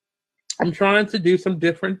trying to do some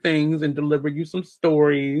different things and deliver you some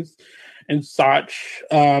stories and such.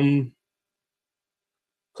 Because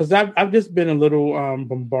I've just been a little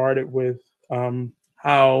bombarded with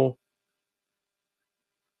how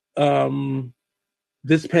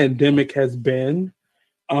this pandemic has been.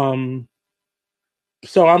 So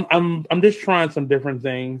I'm just trying some different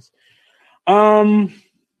things. It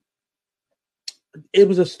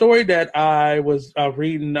was a story that I was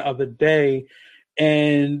reading the other day.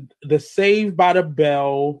 And the Saved by the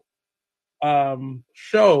Bell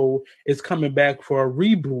show is coming back for a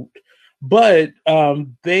reboot. But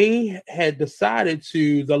they had decided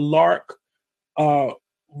the Lark, I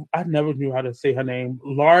never knew how to say her name,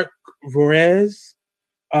 Lark Voorhees,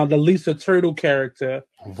 the Lisa Turtle character.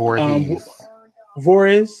 Voorhees.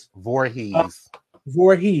 Voorhees.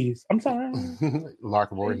 I'm sorry.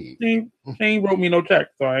 Lark Voorhees. She ain't wrote me no check,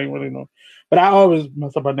 so I ain't really know. But I always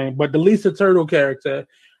mess up her name. But the Lisa Turtle character,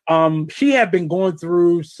 she had been going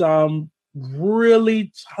through some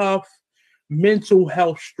really tough mental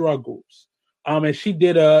health struggles. And she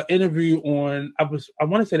did an interview on, I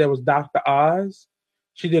want to say that was Dr. Oz.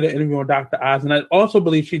 She did an interview on Dr. Oz. And I also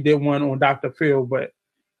believe she did one on Dr. Phil, but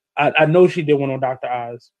I know she did one on Dr.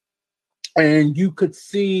 Oz. And you could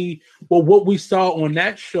see, what we saw on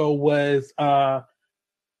that show was a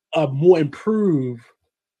more improved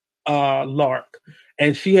Lark.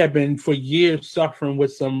 And she had been for years suffering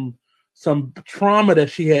with some trauma that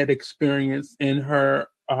she had experienced in her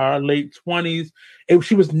late 20s.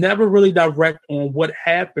 She was never really direct on what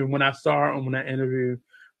happened when I saw her on that interview.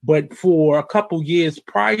 But for a couple years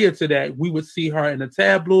prior to that, we would see her in the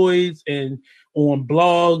tabloids and on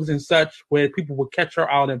blogs and such, where people would catch her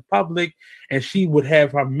out in public, and she would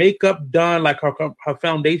have her makeup done, like her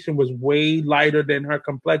foundation was way lighter than her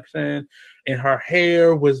complexion, and her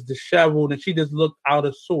hair was disheveled, and she just looked out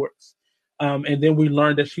of sorts. And then we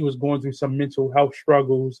learned that she was going through some mental health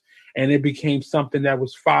struggles, and it became something that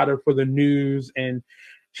was fodder for the news. And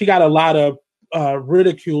she got a lot of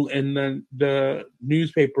ridicule in the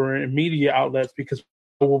newspaper and media outlets because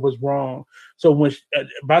what was wrong. So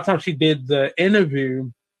by the time she did the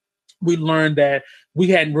interview, we learned that we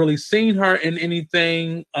hadn't really seen her in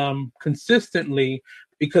anything consistently,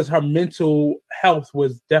 because her mental health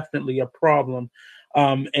was definitely a problem.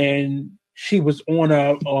 And she was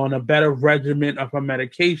on a better regimen of her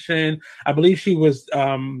medication. I believe she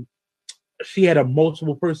had a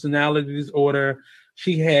multiple personality disorder.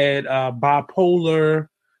 She had bipolar.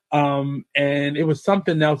 And it was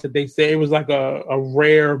something else that they said. It was like a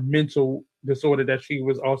rare mental disorder that she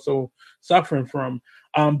was also suffering from.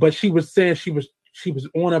 But she was saying she was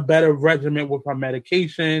on a better regimen with her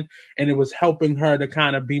medication, and it was helping her to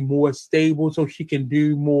kind of be more stable so she can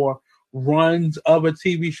do more runs of a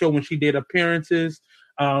TV show when she did appearances.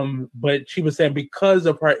 But she was saying because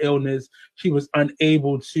of her illness, she was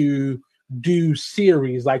unable to do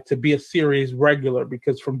series, like to be a series regular,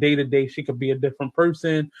 because from day to day she could be a different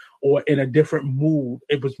person or in a different mood.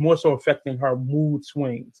 It was more so affecting her mood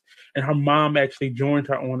swings. And her mom actually joined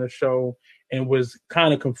her on the show and was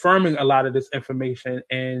kind of confirming a lot of this information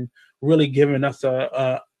and really giving us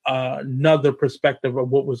another perspective of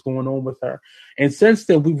what was going on with her. And since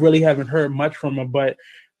then, we really haven't heard much from her. But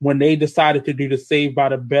when they decided to do the Saved by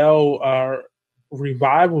the Bell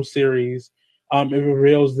revival series, it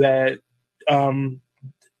reveals that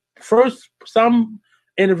first, some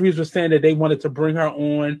interviews were saying that they wanted to bring her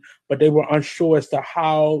on, but they were unsure as to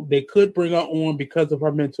how they could bring her on because of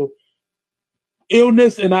her mental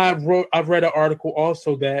illness. And I've read an article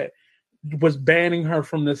also that was banning her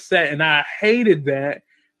from the set, and I hated that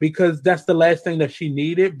because that's the last thing that she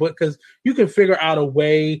needed. But because you can figure out a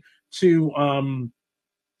way to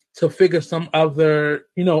figure some other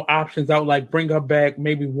options out, like bring her back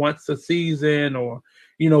maybe once a season or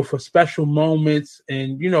for special moments.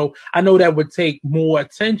 And I know that would take more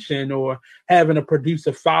attention, or having a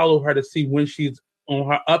producer follow her to see when she's on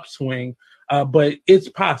her upswing. But it's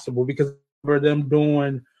possible because for them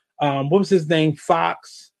doing what was his name,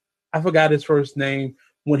 Fox, I forgot his first name,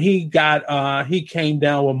 when he came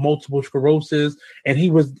down with multiple sclerosis, and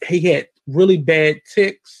he had really bad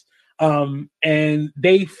tics. And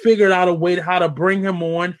they figured out a way how to bring him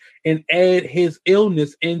on and add his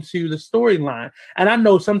illness into the storyline. And I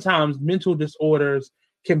know sometimes mental disorders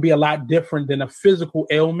can be a lot different than a physical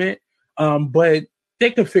ailment, but they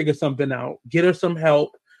can figure something out. Get her some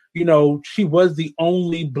help. She was the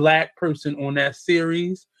only Black person on that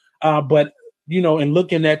series, but and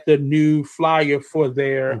looking at the new flyer for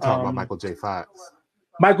their, I'm talking about Michael J. Fox.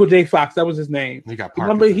 Michael J. Fox, that was his name. He got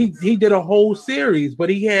Parkinson's. Remember, he did a whole series, but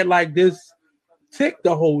he had like this tick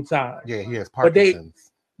the whole time. Yeah, he has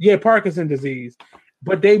Parkinson's. Parkinson's disease.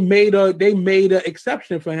 But they made a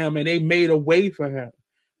exception for him, and they made a way for him.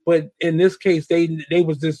 But in this case, they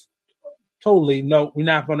was just totally, no, we're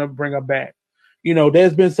not going to bring her back.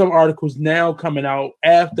 There's been some articles now coming out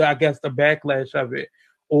after, I guess, the backlash of it,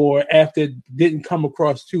 or after it didn't come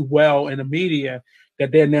across too well in the media,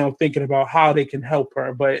 that they're now thinking about how they can help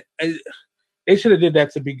her. But they should have did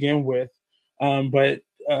that to begin with. But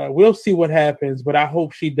we'll see what happens. But I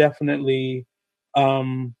hope she definitely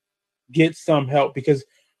gets some help, because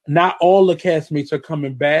not all the castmates are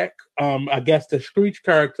coming back. I guess the Screech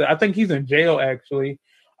character, I think he's in jail actually.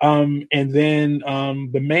 And then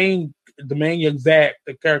the main Zach,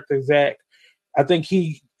 the character Zach, I think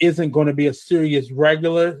he isn't going to be a series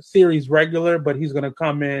regular, but he's going to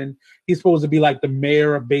come in. He's supposed to be like the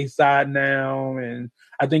mayor of Bayside now, and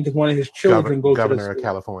I think it's one of his children goes to the Governor of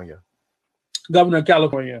California. Governor of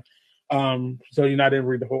California. So I didn't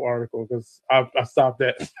read the whole article because I stopped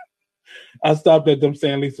at I stopped at them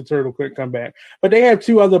saying Lisa Turtle couldn't come back. But they have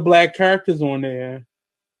two other Black characters on there,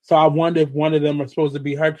 so I wonder if one of them are supposed to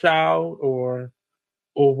be her child or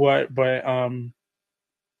what. But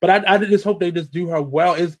I just hope they just do her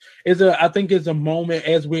well. I think it's a moment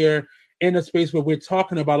as we're in a space where we're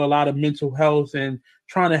talking about a lot of mental health and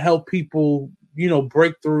trying to help people,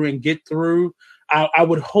 break through and get through. I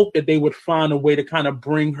would hope that they would find a way to kind of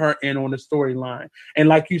bring her in on the storyline. And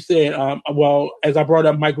like you said, as I brought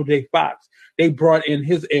up Michael J. Fox, they brought in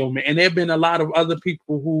his ailment. And there have been a lot of other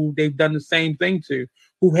people who they've done the same thing to,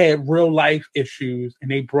 who had real life issues,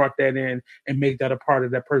 and they brought that in and made that a part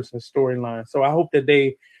of that person's storyline. So I hope that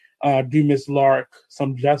they do Miss Lark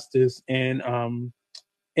some justice and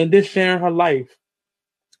just sharing her life.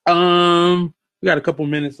 We got a couple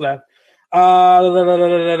minutes left. Let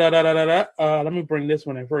me bring this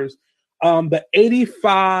one in first. The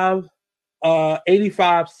 85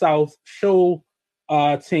 South show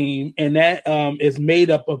team, and that is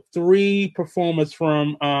made up of 3 performers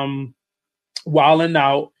from Wildin'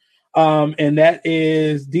 Out, and that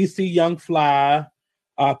is DC Young Fly,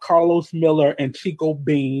 Carlos Miller, and Chico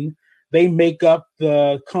Bean. They make up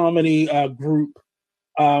the comedy group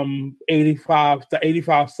 85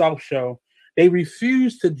 South show. They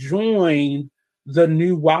refuse to join the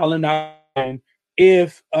new Wildin' Out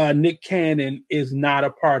if Nick Cannon is not a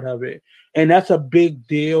part of it. And that's a big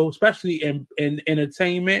deal, especially in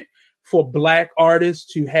entertainment, for Black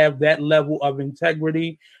artists to have that level of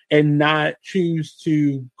integrity and not choose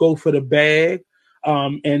to go for the bag.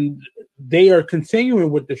 And they are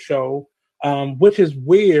continuing with the show, which is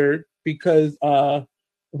weird because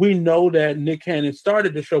we know that Nick Cannon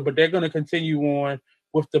started the show, but they're going to continue on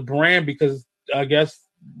with the brand because I guess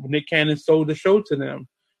Nick Cannon sold the show to them.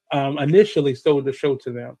 Initially sold the show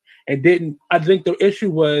to them and didn't. I think the issue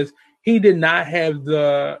was he did not get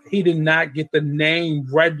the name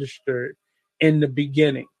registered in the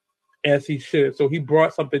beginning as he should. So he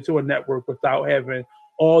brought something to a network without having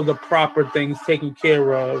all the proper things taken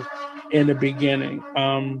care of in the beginning.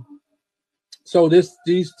 So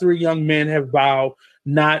these three young men have vowed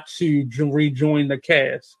not to rejoin the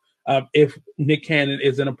cast if Nick Cannon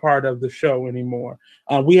isn't a part of the show anymore.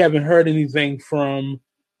 We haven't heard anything from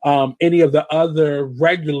any of the other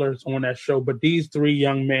regulars on that show, but these three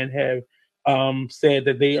young men have said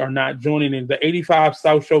that they are not joining in. The 85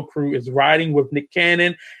 South Show crew is riding with Nick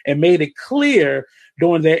Cannon and made it clear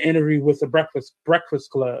during their interview with the Breakfast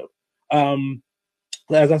Club.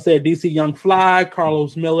 As I said, DC Young Fly,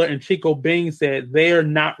 Carlos Miller, and Chico Bean said they are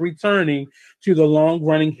not returning to the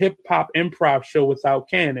long-running hip-hop improv show without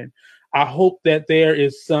Cannon. I hope that there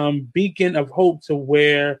is some beacon of hope to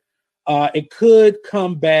where it could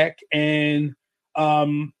come back and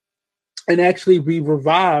actually be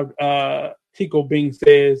revived, Chico Bean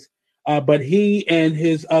says. But he and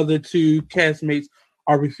his other two castmates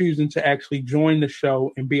are refusing to actually join the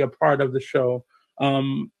show and be a part of the show.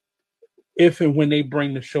 If and when they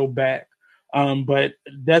bring the show back. But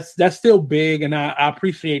that's still big, and I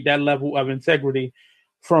appreciate that level of integrity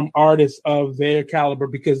from artists of their caliber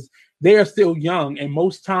because they are still young, and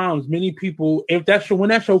most times, many people, when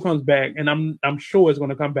that show comes back, and I'm sure it's going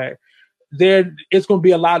to come back, it's going to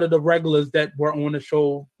be a lot of the regulars that were on the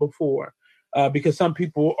show before, because some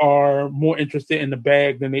people are more interested in the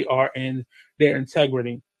bag than they are in their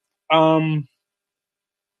integrity. I'm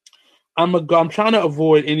trying to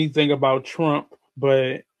avoid anything about Trump,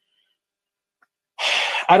 but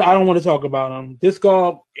I don't want to talk about him. Just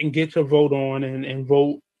go and get your vote on and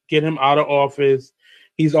vote, get him out of office.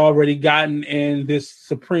 He's already gotten in this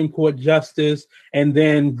Supreme Court justice, and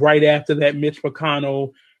then right after that, Mitch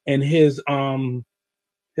McConnell and his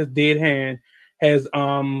dead hand has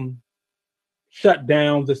shut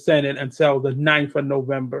down the Senate until the 9th of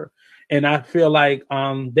November. And I feel like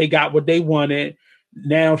they got what they wanted.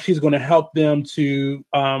 Now she's going to help them to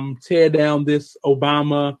tear down this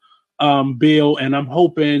Obama bill, and I'm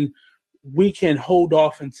hoping we can holds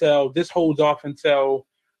off until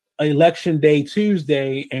Election Day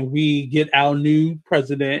Tuesday, and we get our new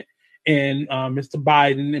president and Mr.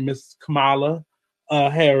 Biden and Ms. Kamala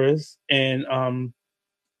Harris, and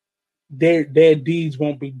their deeds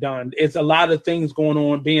won't be done. It's a lot of things going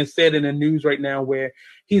on being said in the news right now where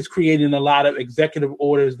he's creating a lot of executive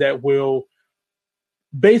orders that will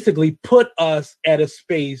basically put us at a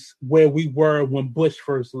space where we were when Bush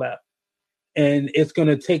first left. And it's going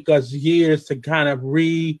to take us years to kind of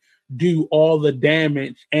redo all the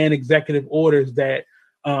damage and executive orders that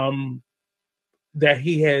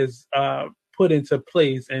he has put into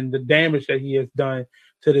place and the damage that he has done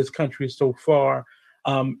to this country so far.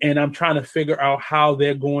 And I'm trying to figure out how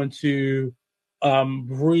they're going to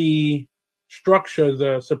restructure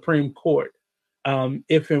the Supreme Court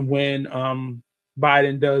if and when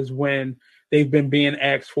Biden does win. They've been being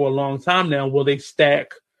asked for a long time now. Will they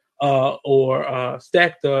stack the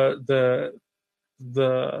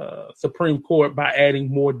Supreme Court by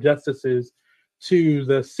adding more justices to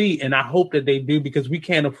the seat? And I hope that they do, because we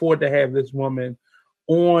can't afford to have this woman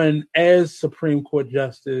on as Supreme Court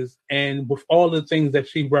justice and with all the things that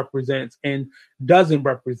she represents and doesn't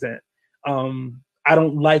represent. I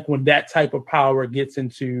don't like when that type of power gets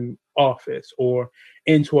into office or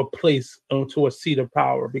into a place, to a seat of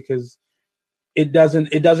power, because it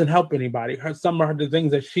doesn't help anybody. Some of the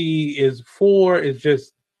things that she is for is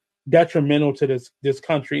just detrimental to this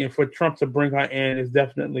country, and for Trump to bring her in is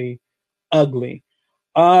definitely ugly.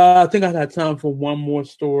 I think I got time for one more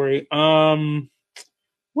story.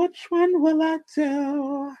 Which one will I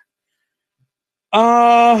tell?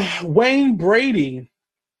 Wayne Brady.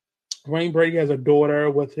 Wayne Brady has a daughter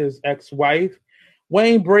with his ex-wife.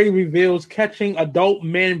 Wayne Brady reveals catching adult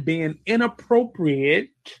men being inappropriate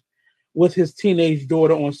with his teenage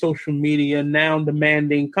daughter on social media, now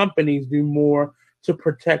demanding companies do more to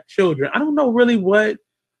protect children. I don't know really what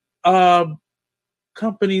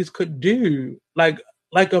companies could do, like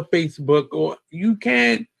a Facebook, or you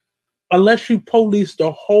can't, unless you police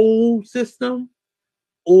the whole system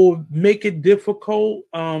or make it difficult.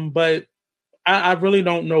 But I really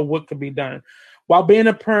don't know what could be done. While being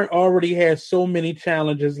a parent already has so many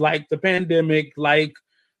challenges, like the pandemic, like,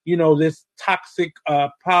 this toxic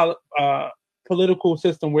political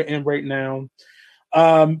system we're in right now.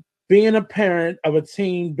 Being a parent of a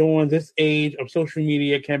teen during this age of social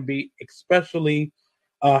media can be especially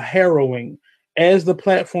harrowing as the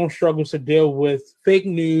platform struggles to deal with fake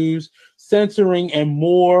news, censoring, and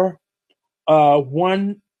more.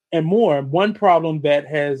 One problem that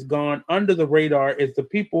has gone under the radar is the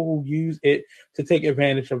people who use it to take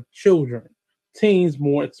advantage of children, teens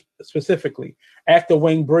more specifically. Actor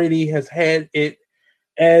Wayne Brady has had it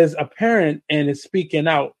as a parent and is speaking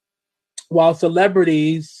out, while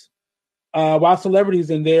celebrities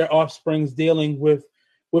and their offsprings dealing with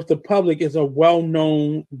the public is a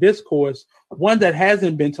well-known discourse. One that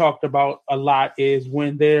hasn't been talked about a lot is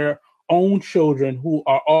when their own children who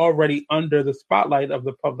are already under the spotlight of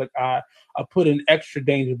the public eye are put in extra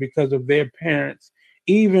danger because of their parents.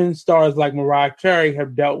 Even stars like Mariah Carey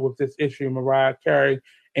have dealt with this issue. Mariah Carey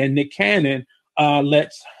and Nick Cannon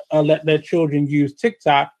let their children use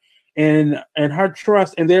TikTok, and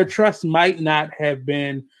their trust might not have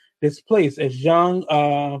been displaced. As young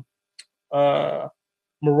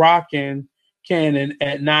Moroccan Cannon,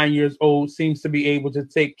 at 9 years old, seems to be able to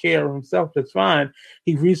take care of himself just fine.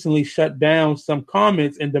 He recently shut down some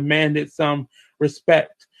comments and demanded some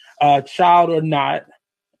respect. Child or not,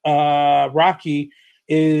 Rocky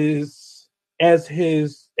is, as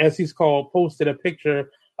he's called, posted a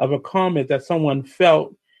picture of a comment that someone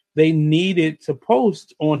felt they needed to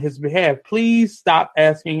post on his behalf. Please stop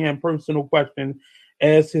asking him personal questions,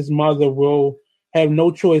 as his mother will have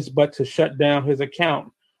no choice but to shut down his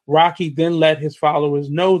account. Rocky then let his followers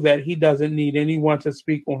know that he doesn't need anyone to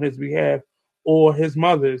speak on his behalf or his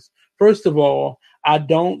mother's. First of all, I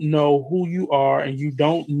don't know who you are and you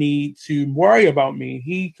don't need to worry about me,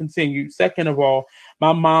 he continued. Second of all,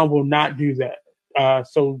 my mom will not do that.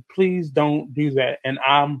 So please don't do that. And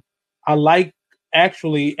I like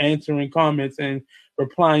actually answering comments and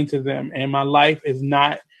replying to them. And my life is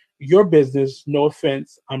not your business. No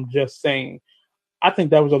offense. I'm just saying. I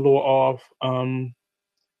think that was a little off.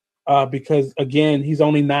 Because again, he's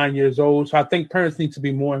only 9 years old. So I think parents need to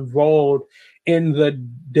be more involved in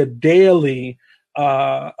the daily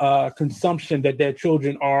consumption that their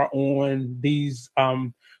children are on these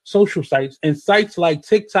social sites. And sites like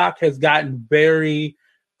TikTok has gotten very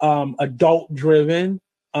adult driven.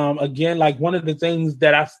 Again, like one of the things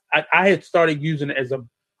that I had started using as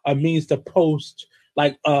a means to post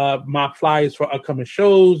like my flyers for upcoming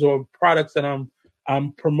shows or products that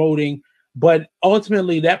I'm promoting. But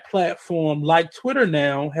ultimately, that platform, like Twitter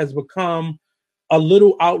now, has become a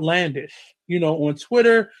little outlandish. On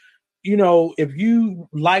Twitter, if you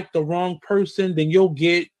like the wrong person, then you'll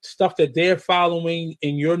get stuff that they're following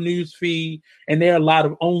in your news feed. And there are a lot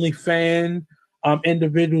of OnlyFans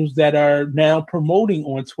individuals that are now promoting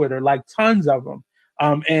on Twitter, like tons of them.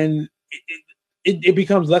 And it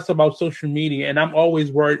becomes less about social media. And I'm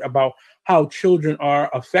always worried about how children are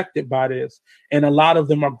affected by this. And a lot of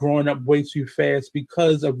them are growing up way too fast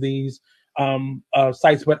because of these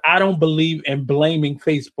sites. But I don't believe in blaming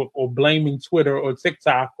Facebook or blaming Twitter or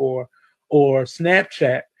TikTok or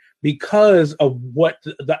Snapchat because of what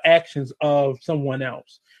the actions of someone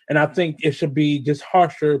else. And I think it should be just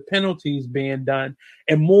harsher penalties being done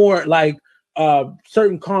and more like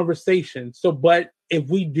certain conversations. But if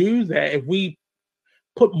we do that, if we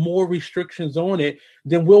put more restrictions on it,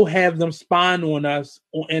 then we'll have them spying on us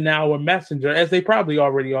in our messenger, as they probably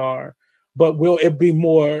already are. But will it be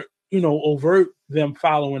more, overt, them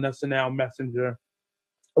following us in our messenger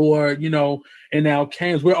or, in our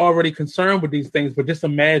cams? We're already concerned with these things, but just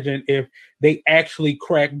imagine if they actually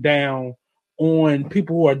crack down on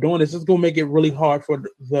people who are doing this. It's going to make it really hard for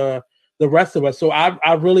the rest of us. So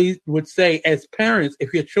I really would say, as parents,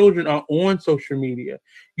 if your children are on social media,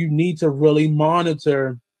 you need to really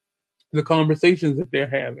monitor the conversations that they're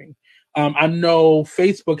having. I know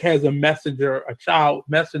Facebook has a child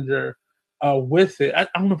messenger with it. I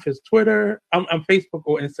don't know if it's Twitter, I'm Facebook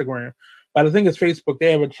or Instagram, but I think it's Facebook.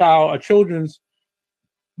 They have a children's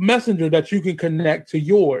messenger that you can connect to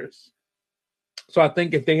yours. So I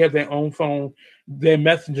think if they have their own phone, their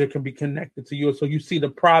messenger can be connected to yours. So you see the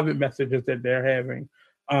private messages that they're having.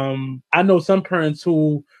 I know some parents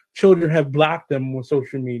who children have blocked them on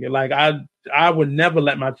social media. Like I would never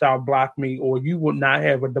let my child block me, or you would not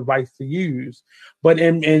have a device to use. But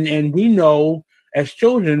and we know as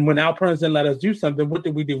children, when our parents didn't let us do something, what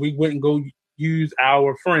did? We wouldn't go use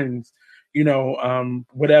our friends,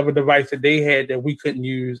 whatever device that they had that we couldn't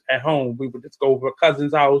use at home. We would just go over a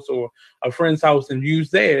cousin's house or a friend's house and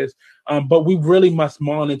use theirs. But we really must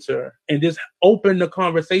monitor and just open the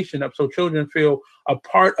conversation up so children feel a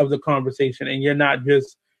part of the conversation, and you're not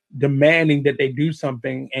just demanding that they do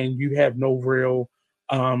something and you have no real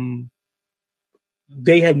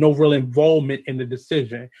they have no real involvement in the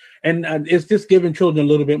decision. And it's just giving children a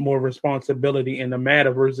little bit more responsibility in the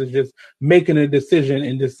matter versus just making a decision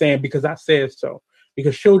and just saying, because I said so.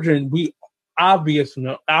 Because children, we obviously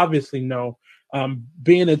know,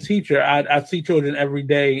 being a teacher, I see children every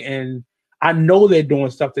day, and I know they're doing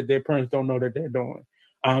stuff that their parents don't know that they're doing.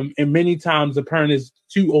 And many times the parent is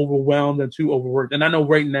too overwhelmed and too overworked. And I know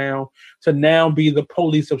right now, to now be the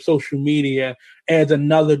police of social media adds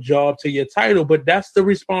another job to your title, but that's the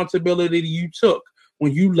responsibility you took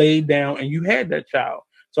when you laid down and you had that child.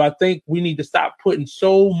 So I think we need to stop putting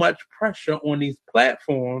so much pressure on these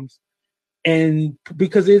platforms, and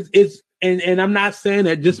because it's I'm not saying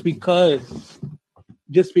that just because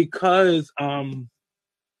it's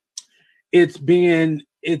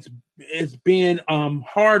being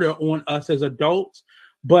harder on us as adults,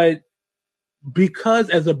 but because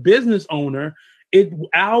as a business owner,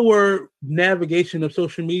 our navigation of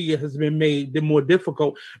social media has been made more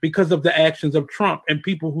difficult because of the actions of Trump and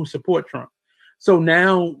people who support Trump. So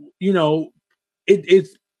now,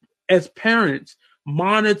 it's as parents,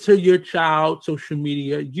 monitor your child's social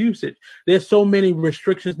media usage. There's so many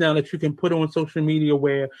restrictions now that you can put on social media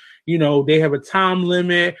where, they have a time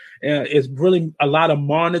limit. It's really a lot of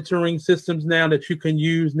monitoring systems now that you can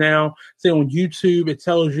use now. Say on YouTube, it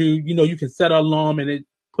tells you, you can set an alarm and it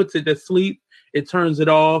puts it to sleep. It turns it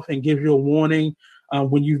off and gives you a warning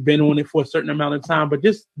when you've been on it for a certain amount of time. But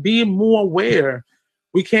just being more aware,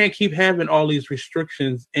 we can't keep having all these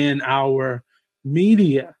restrictions in our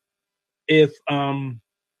media. If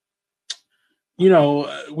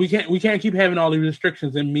we can't keep having all these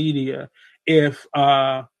restrictions in media if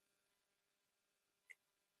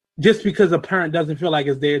just because a parent doesn't feel like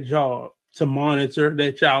it's their job to monitor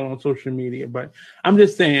their child on social media. But I'm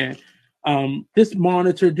just saying, just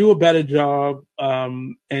monitor, do a better job,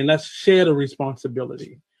 and let's share the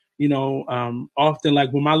responsibility. Often,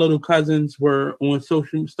 like when my little cousins were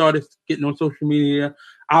started getting on social media,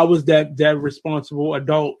 I was that responsible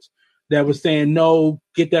adult that was saying, no,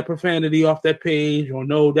 get that profanity off that page, or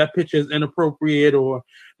no, that picture is inappropriate, or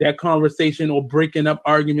that conversation, or breaking up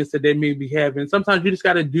arguments that they may be having. Sometimes you just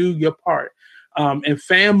got to do your part. And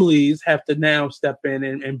families have to now step in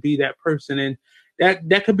and be that person. And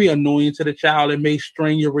that could be annoying to the child. It may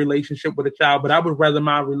strain your relationship with a child, but I would rather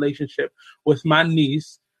my relationship with my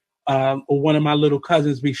niece or one of my little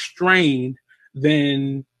cousins be strained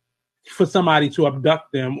than for somebody to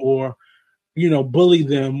abduct them or bully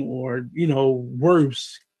them or,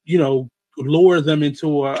 worse, lure them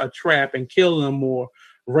into a trap and kill them or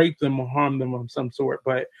rape them or harm them of some sort.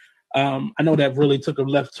 But I know that really took a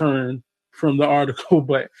left turn from the article,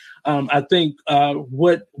 but I think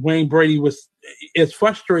what Wayne Brady is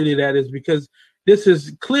frustrated at is because this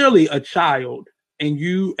is clearly a child, and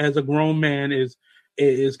you as a grown man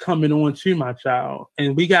is coming on to my child,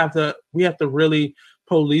 and we have to really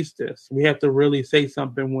police this. We have to really say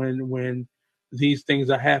something when these things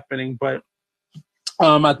are happening. But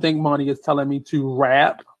I think Monty is telling me to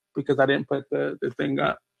rap because I didn't put the thing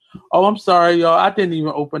up. Oh, I'm sorry, y'all. I didn't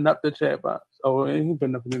even open up the chat box. Oh, he put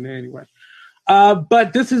nothing in there anyway.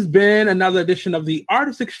 But this has been another edition of the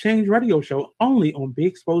Artist Exchange Radio Show, only on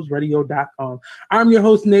BeExposedRadio.com. I'm your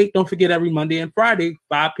host, Nate. Don't forget, every Monday and Friday,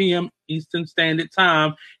 5 p.m. Eastern Standard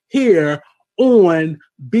Time, here on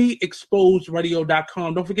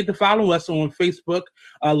BeExposedRadio.com. Don't forget to follow us on Facebook.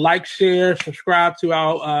 Like, share, subscribe to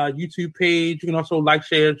our YouTube page. You can also like,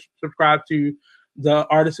 share, subscribe to the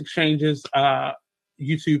Artist Exchange's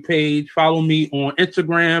YouTube page. Follow me on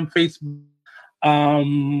Instagram, Facebook.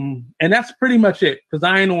 And that's pretty much it, because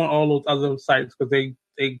I ain't on all those other sites because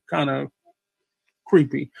they kind of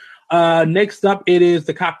creepy. Next up, it is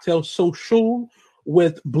the Cocktail Social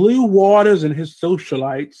with Blue Waters and his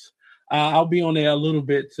socialites. I'll be on there a little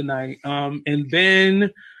bit tonight. And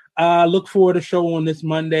then look forward to show on this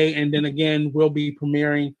Monday. And then again, we'll be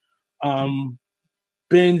premiering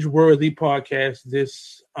Binge Worthy podcast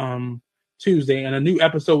this Tuesday, and a new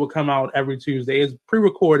episode will come out every Tuesday. It's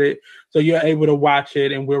pre-recorded, so you're able to watch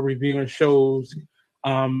it, and we're reviewing shows,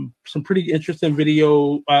 some pretty interesting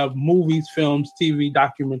video, movies, films, TV,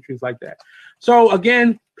 documentaries like that. So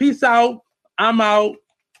again, peace out. I'm out.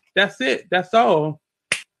 That's it. That's all.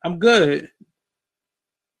 I'm good.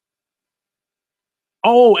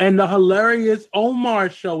 Oh, and the hilarious Omar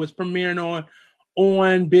show is premiering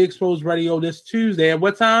on Big Exposed Radio this Tuesday. At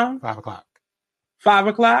what time? 5 o'clock. 5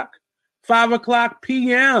 o'clock? 5 o'clock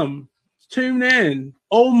p.m. Tune in.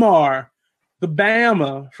 Omar, the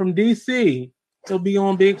Bama from D.C. He'll be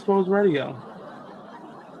on Big Exposed Radio.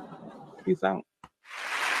 Peace out.